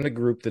page and a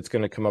group that's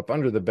going to come up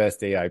under the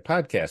Best AI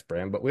Podcast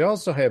brand, but we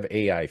also have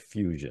AI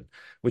Fusion,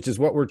 which is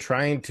what we're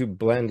trying to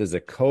blend as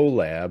a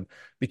collab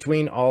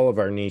between all of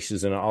our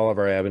niches and all of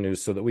our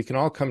avenues so that we can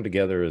all come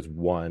together as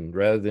one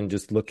rather than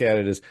just look at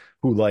it as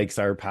who likes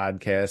our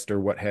podcast or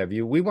what have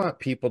you. We want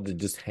people to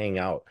just hang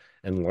out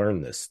and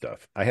learn this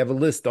stuff. I have a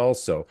list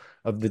also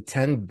of the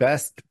 10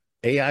 best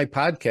AI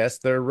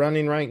podcasts that are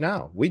running right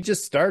now. We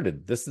just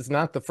started. This is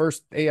not the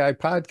first AI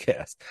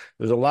podcast.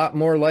 There's a lot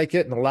more like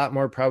it and a lot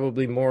more,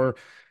 probably more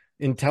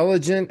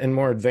intelligent and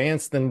more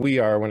advanced than we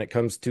are when it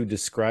comes to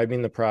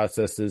describing the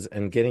processes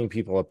and getting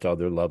people up to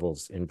other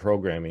levels in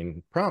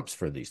programming prompts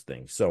for these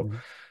things. So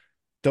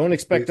don't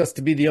expect us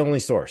to be the only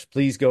source.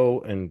 Please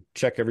go and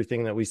check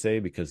everything that we say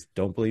because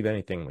don't believe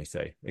anything we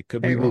say. It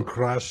could be We will wrong.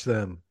 crush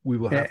them. We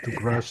will have to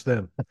crush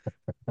them.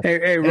 Hey,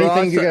 Anything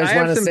Ross, you guys I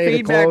have wanna some say to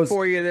feedback close?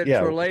 for you that's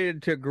Yeah.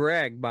 related to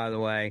Greg, by the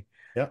way.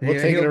 Yeah, we'll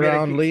take it He'll get a-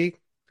 around, Lee.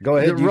 Go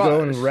ahead. The You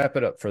go and Ross- wrap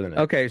it up for the night.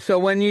 Okay, so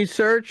when you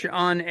search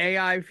on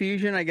AI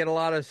Fusion, I get a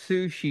lot of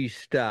sushi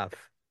stuff.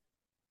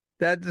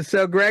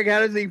 So Greg,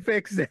 how does he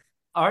fix it?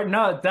 All right,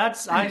 no,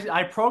 that's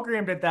I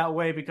programmed it that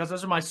way because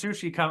those are my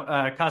sushi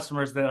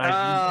customers that I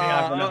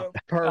have. Oh,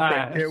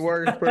 perfect. It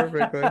works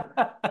perfectly. I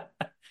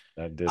did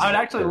I would that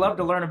actually love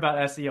to perfectly. learn about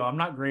SEO. I'm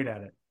not great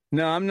at it.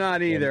 No, I'm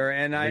not either.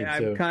 And me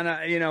I'm too. kind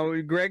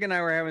of, Greg and I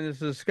were having this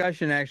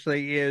discussion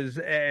actually, is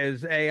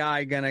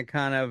AI going to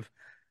kind of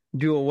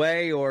do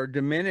away or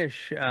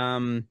diminish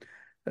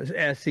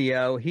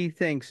SEO? He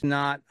thinks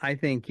not. I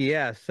think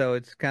yes. So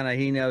it's kind of,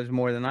 he knows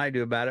more than I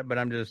do about it, but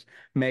I'm just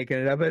making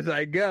it up as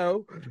I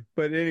go.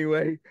 But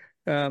anyway,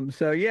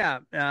 so yeah.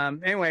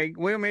 Anyway,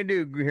 what am I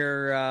do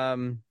here?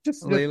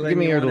 Just Leland, give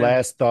me you your wanna-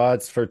 last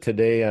thoughts for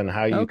today on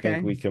how you Okay.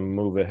 think we can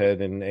move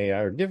ahead in AI,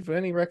 or give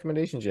any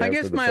recommendations you I have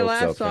guess for the my folks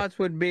last out there. thoughts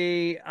would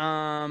be,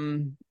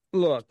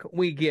 look,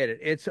 we get it.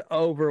 It's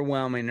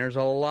overwhelming. There's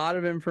a lot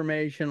of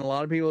information, a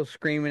lot of people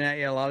screaming at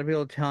you, a lot of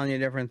people telling you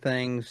different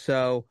things.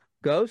 So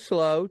go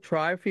slow,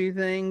 try a few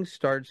things,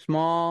 start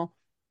small.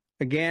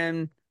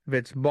 Again, if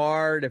it's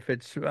Bard, if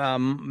it's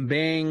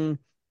Bing,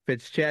 if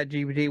it's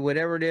ChatGPT,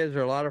 whatever it is,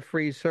 there are a lot of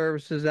free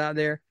services out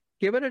there.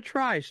 Give it a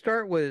try.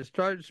 Start with it.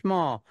 Start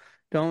small.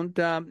 Don't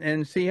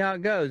and see how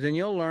it goes, and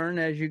you'll learn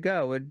as you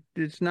go.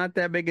 It's not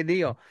that big a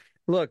deal.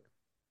 Look,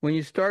 when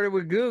you started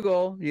with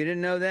Google, you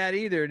didn't know that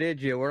either,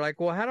 did you? We're like,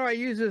 well, how do I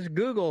use this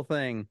Google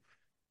thing?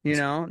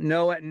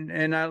 know it.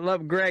 And I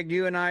love Greg.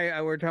 You and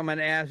I were talking about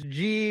Ask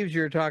Jeeves.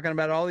 You're talking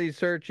about all these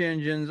search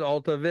engines,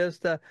 Alta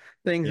Vista,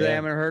 things I Yeah,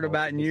 haven't heard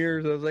about in Alta Vista.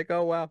 years. I was like,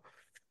 oh, wow.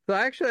 So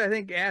actually, I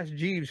think Ask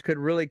Jeeves could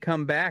really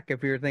come back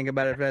if you're thinking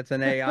about it, if that's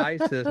an AI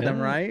system,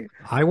 Yeah. right?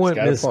 I want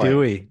got a Miss point.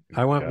 Dewey.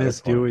 I want Got a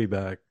Miss point. Dewey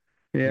back.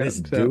 Yeah. Miss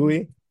So,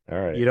 Dewey. All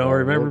right. You don't Well,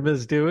 remember we'll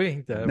Miss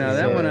Dewey? That no, was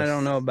that one I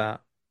don't know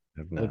about.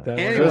 have look not. that one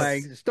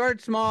Anyway, up.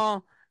 start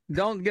small.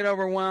 Don't get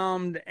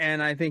overwhelmed,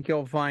 and I think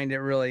you'll find it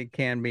really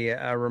can be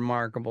a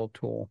remarkable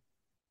tool.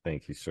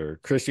 Thank you, sir.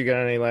 Chris, you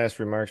got any last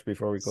remarks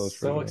before we close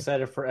for So today?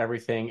 excited for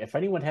everything. If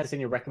anyone has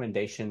any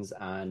recommendations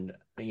on,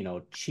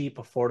 cheap,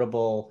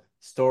 affordable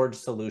storage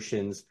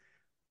solutions,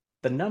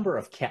 the number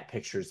of cat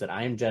pictures that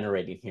I am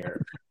generating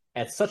here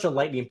at such a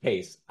lightning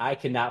pace, I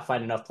cannot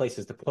find enough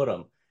places to put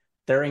them.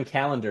 They're in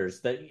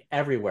calendars, that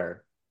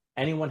everywhere.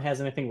 Anyone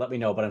has anything, let me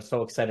know. But I'm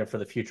so excited for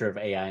the future of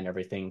AI and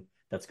everything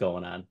that's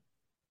going on.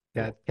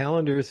 Cat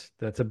calendars.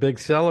 That's a big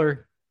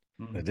seller.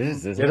 It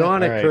is, isn't Get it?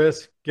 on it, All right.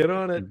 Chris. Get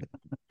on it.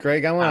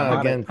 Greg, I want to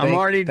again I'm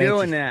already thank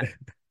doing you. that.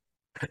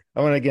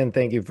 I want to again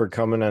thank you for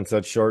coming on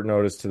such short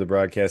notice to the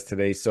broadcast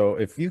today. So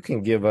if you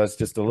can give us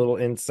just a little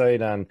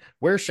insight on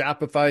where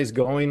Shopify is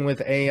going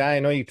with AI. I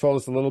know you told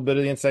us a little bit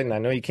of the insight, and I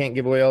know you can't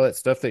give away all that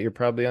stuff that you're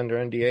probably under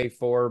NDA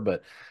for,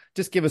 but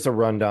just give us a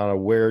rundown of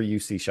where you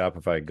see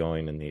Shopify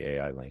going in the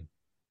AI lane.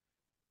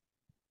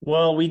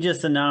 Well, we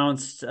just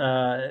announced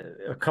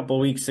a couple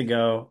weeks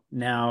ago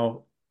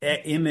now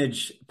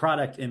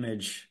product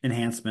image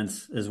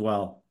enhancements as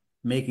well,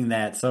 making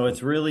that. So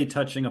it's really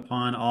touching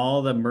upon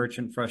all the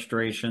merchant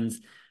frustrations,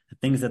 the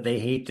things that they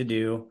hate to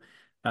do,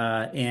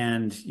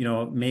 and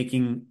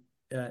making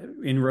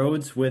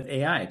inroads with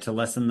AI to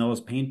lessen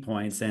those pain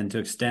points and to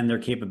extend their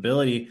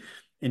capability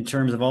in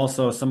terms of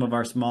also some of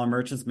our smaller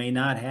merchants may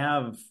not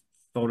have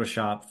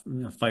Photoshop,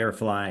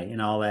 Firefly,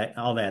 and all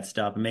that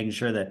stuff, and making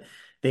sure that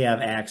they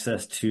have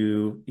access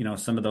to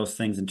some of those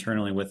things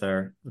internally with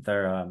our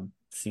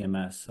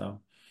CMS. So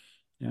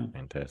yeah,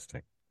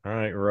 fantastic. All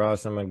right,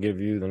 Ross, I'm gonna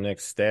give you the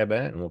next stab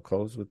at, and we'll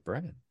close with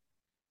Brad.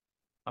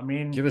 I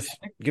mean, give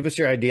us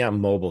your idea on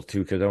mobile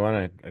too, because I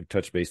want to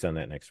touch base on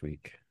that next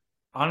week.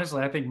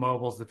 Honestly, I think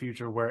mobile's the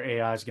future where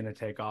AI is going to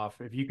take off.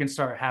 If you can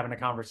start having a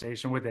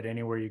conversation with it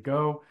anywhere you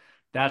go,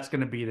 that's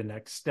going to be the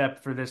next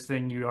step for this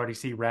thing. You already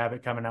see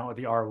Rabbit coming out with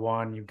the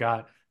R1. You've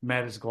got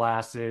Meta's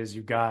glasses.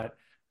 You've got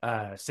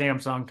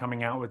Samsung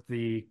coming out with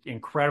the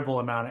incredible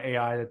amount of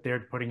AI that they're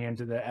putting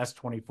into the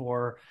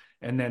S24,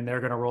 and then they're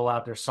going to roll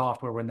out their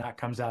software when that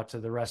comes out to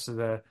the rest of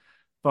the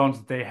phones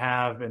that they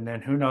have. And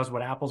then who knows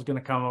what Apple's going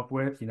to come up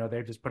with.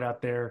 They've just put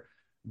out their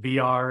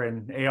VR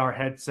and AR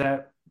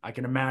headset. I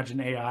can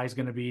imagine AI is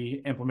going to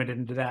be implemented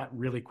into that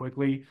really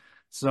quickly.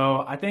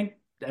 So I think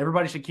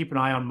everybody should keep an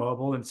eye on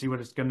mobile and see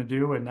what it's going to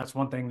do. And that's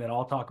one thing that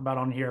I'll talk about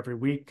on here every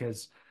week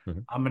because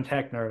I'm a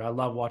tech nerd. I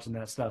love watching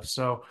that stuff.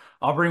 So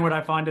I'll bring what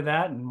I find to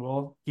that, and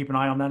we'll keep an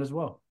eye on that as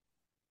well.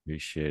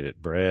 Appreciate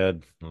it.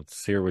 Brad,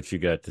 let's hear what you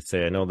got to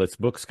say. I know this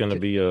book's going to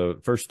be a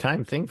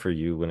first-time thing for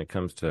you when it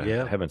comes to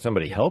having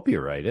somebody help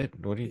you write it.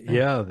 What do you think?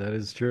 Yeah, that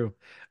is true.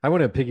 I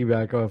want to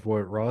piggyback off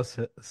what Ross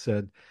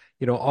said.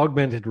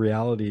 Augmented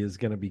reality is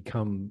going to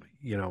become,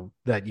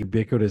 that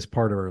ubiquitous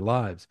part of our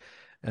lives.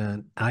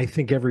 And I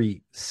think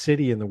every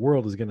city in the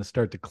world is going to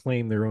start to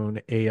claim their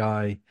own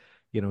AI,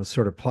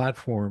 sort of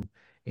platform.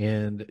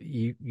 And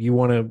you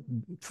want to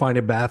find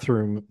a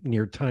bathroom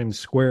near Times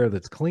Square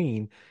that's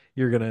clean,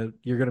 you're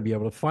gonna be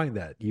able to find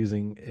that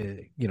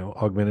using,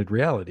 augmented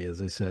reality,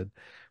 as I said.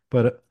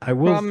 But I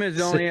will. Problem is,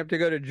 you only have to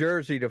go to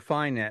Jersey to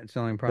find that. It's the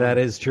only problem. That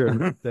is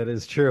true. That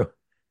is true.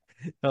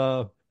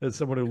 As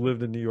someone who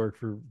lived in New York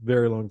for a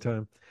very long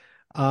time.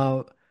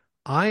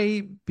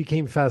 I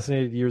became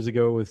fascinated years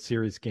ago with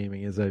serious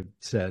gaming, as I've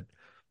said,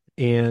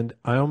 and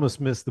I almost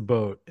missed the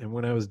boat. And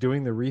when I was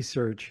doing the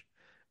research,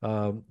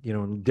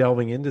 and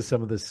delving into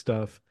some of this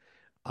stuff,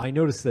 I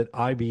noticed that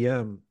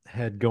IBM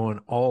had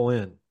gone all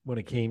in when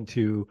it came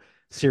to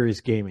serious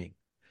gaming,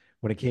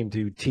 when it came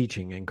to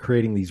teaching and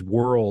creating these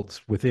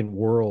worlds within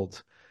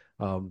worlds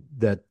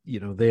that,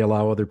 they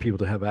allow other people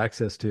to have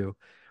access to.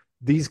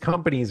 These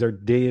companies are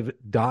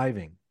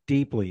diving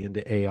deeply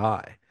into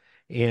AI,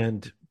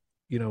 and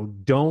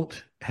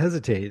don't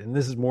hesitate. And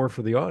this is more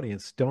for the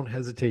audience. Don't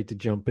hesitate to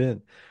jump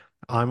in.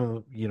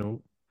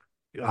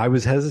 I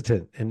was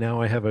hesitant, and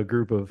now I have a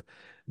group of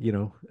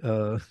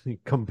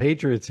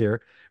compatriots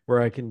here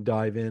where I can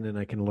dive in and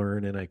I can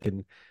learn and I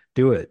can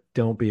do it.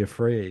 Don't be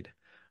afraid.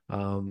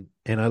 And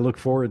I look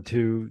forward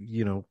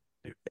to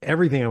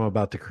everything I'm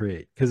about to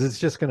create, because it's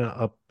just going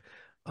to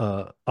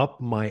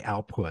up my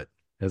output,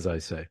 as I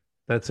say.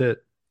 That's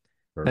it.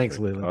 Perfect. Thanks,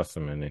 Leland.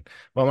 Awesome, Andy.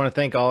 Well, I want to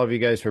thank all of you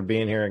guys for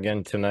being here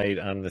again tonight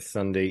on this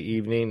Sunday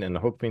evening, and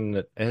hoping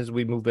that as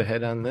we move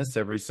ahead on this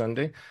every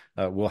Sunday,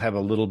 we'll have a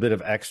little bit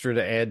of extra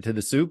to add to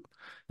the soup.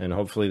 and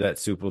hopefully that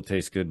soup will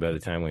taste good by the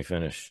time we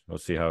finish. We'll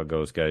see how it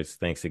goes, guys.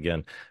 Thanks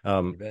again.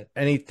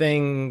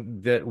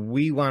 Anything that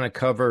we want to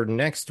cover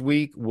next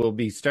week will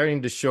be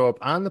starting to show up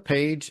on the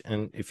page.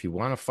 And if you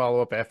want to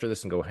follow up after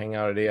this and go hang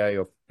out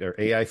at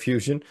AI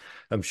Fusion,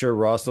 I'm sure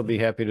Ross will be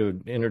happy to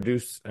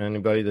introduce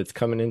anybody that's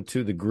coming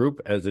into the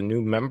group as a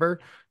new member.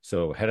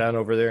 So head on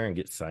over there and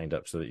get signed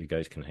up so that you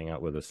guys can hang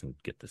out with us and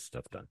get this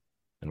stuff done.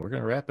 And we're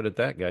going to wrap it at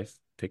that, guys.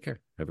 Take care.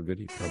 Have a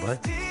good evening. Bye-bye.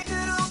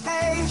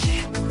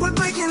 We're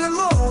breaking the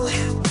mold.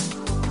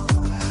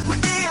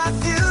 With AI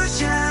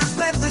Fusion,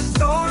 let the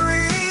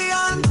story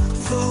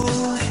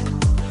unfold.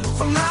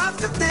 From life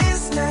to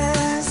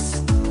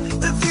business,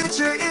 the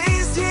future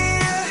is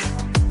here.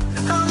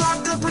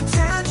 Unlock the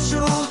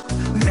potential,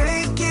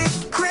 make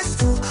it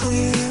crystal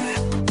clear.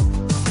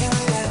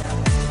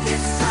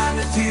 It's time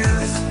to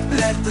fuse,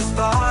 let the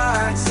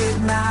sparks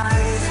ignite.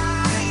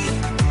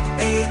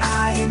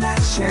 AI in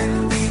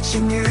action,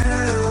 reaching new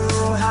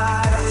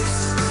heights.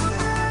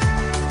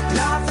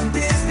 Love and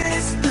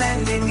business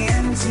blending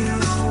into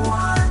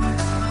one.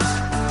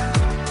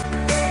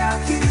 AI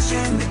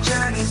Fusion, the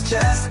journey's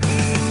just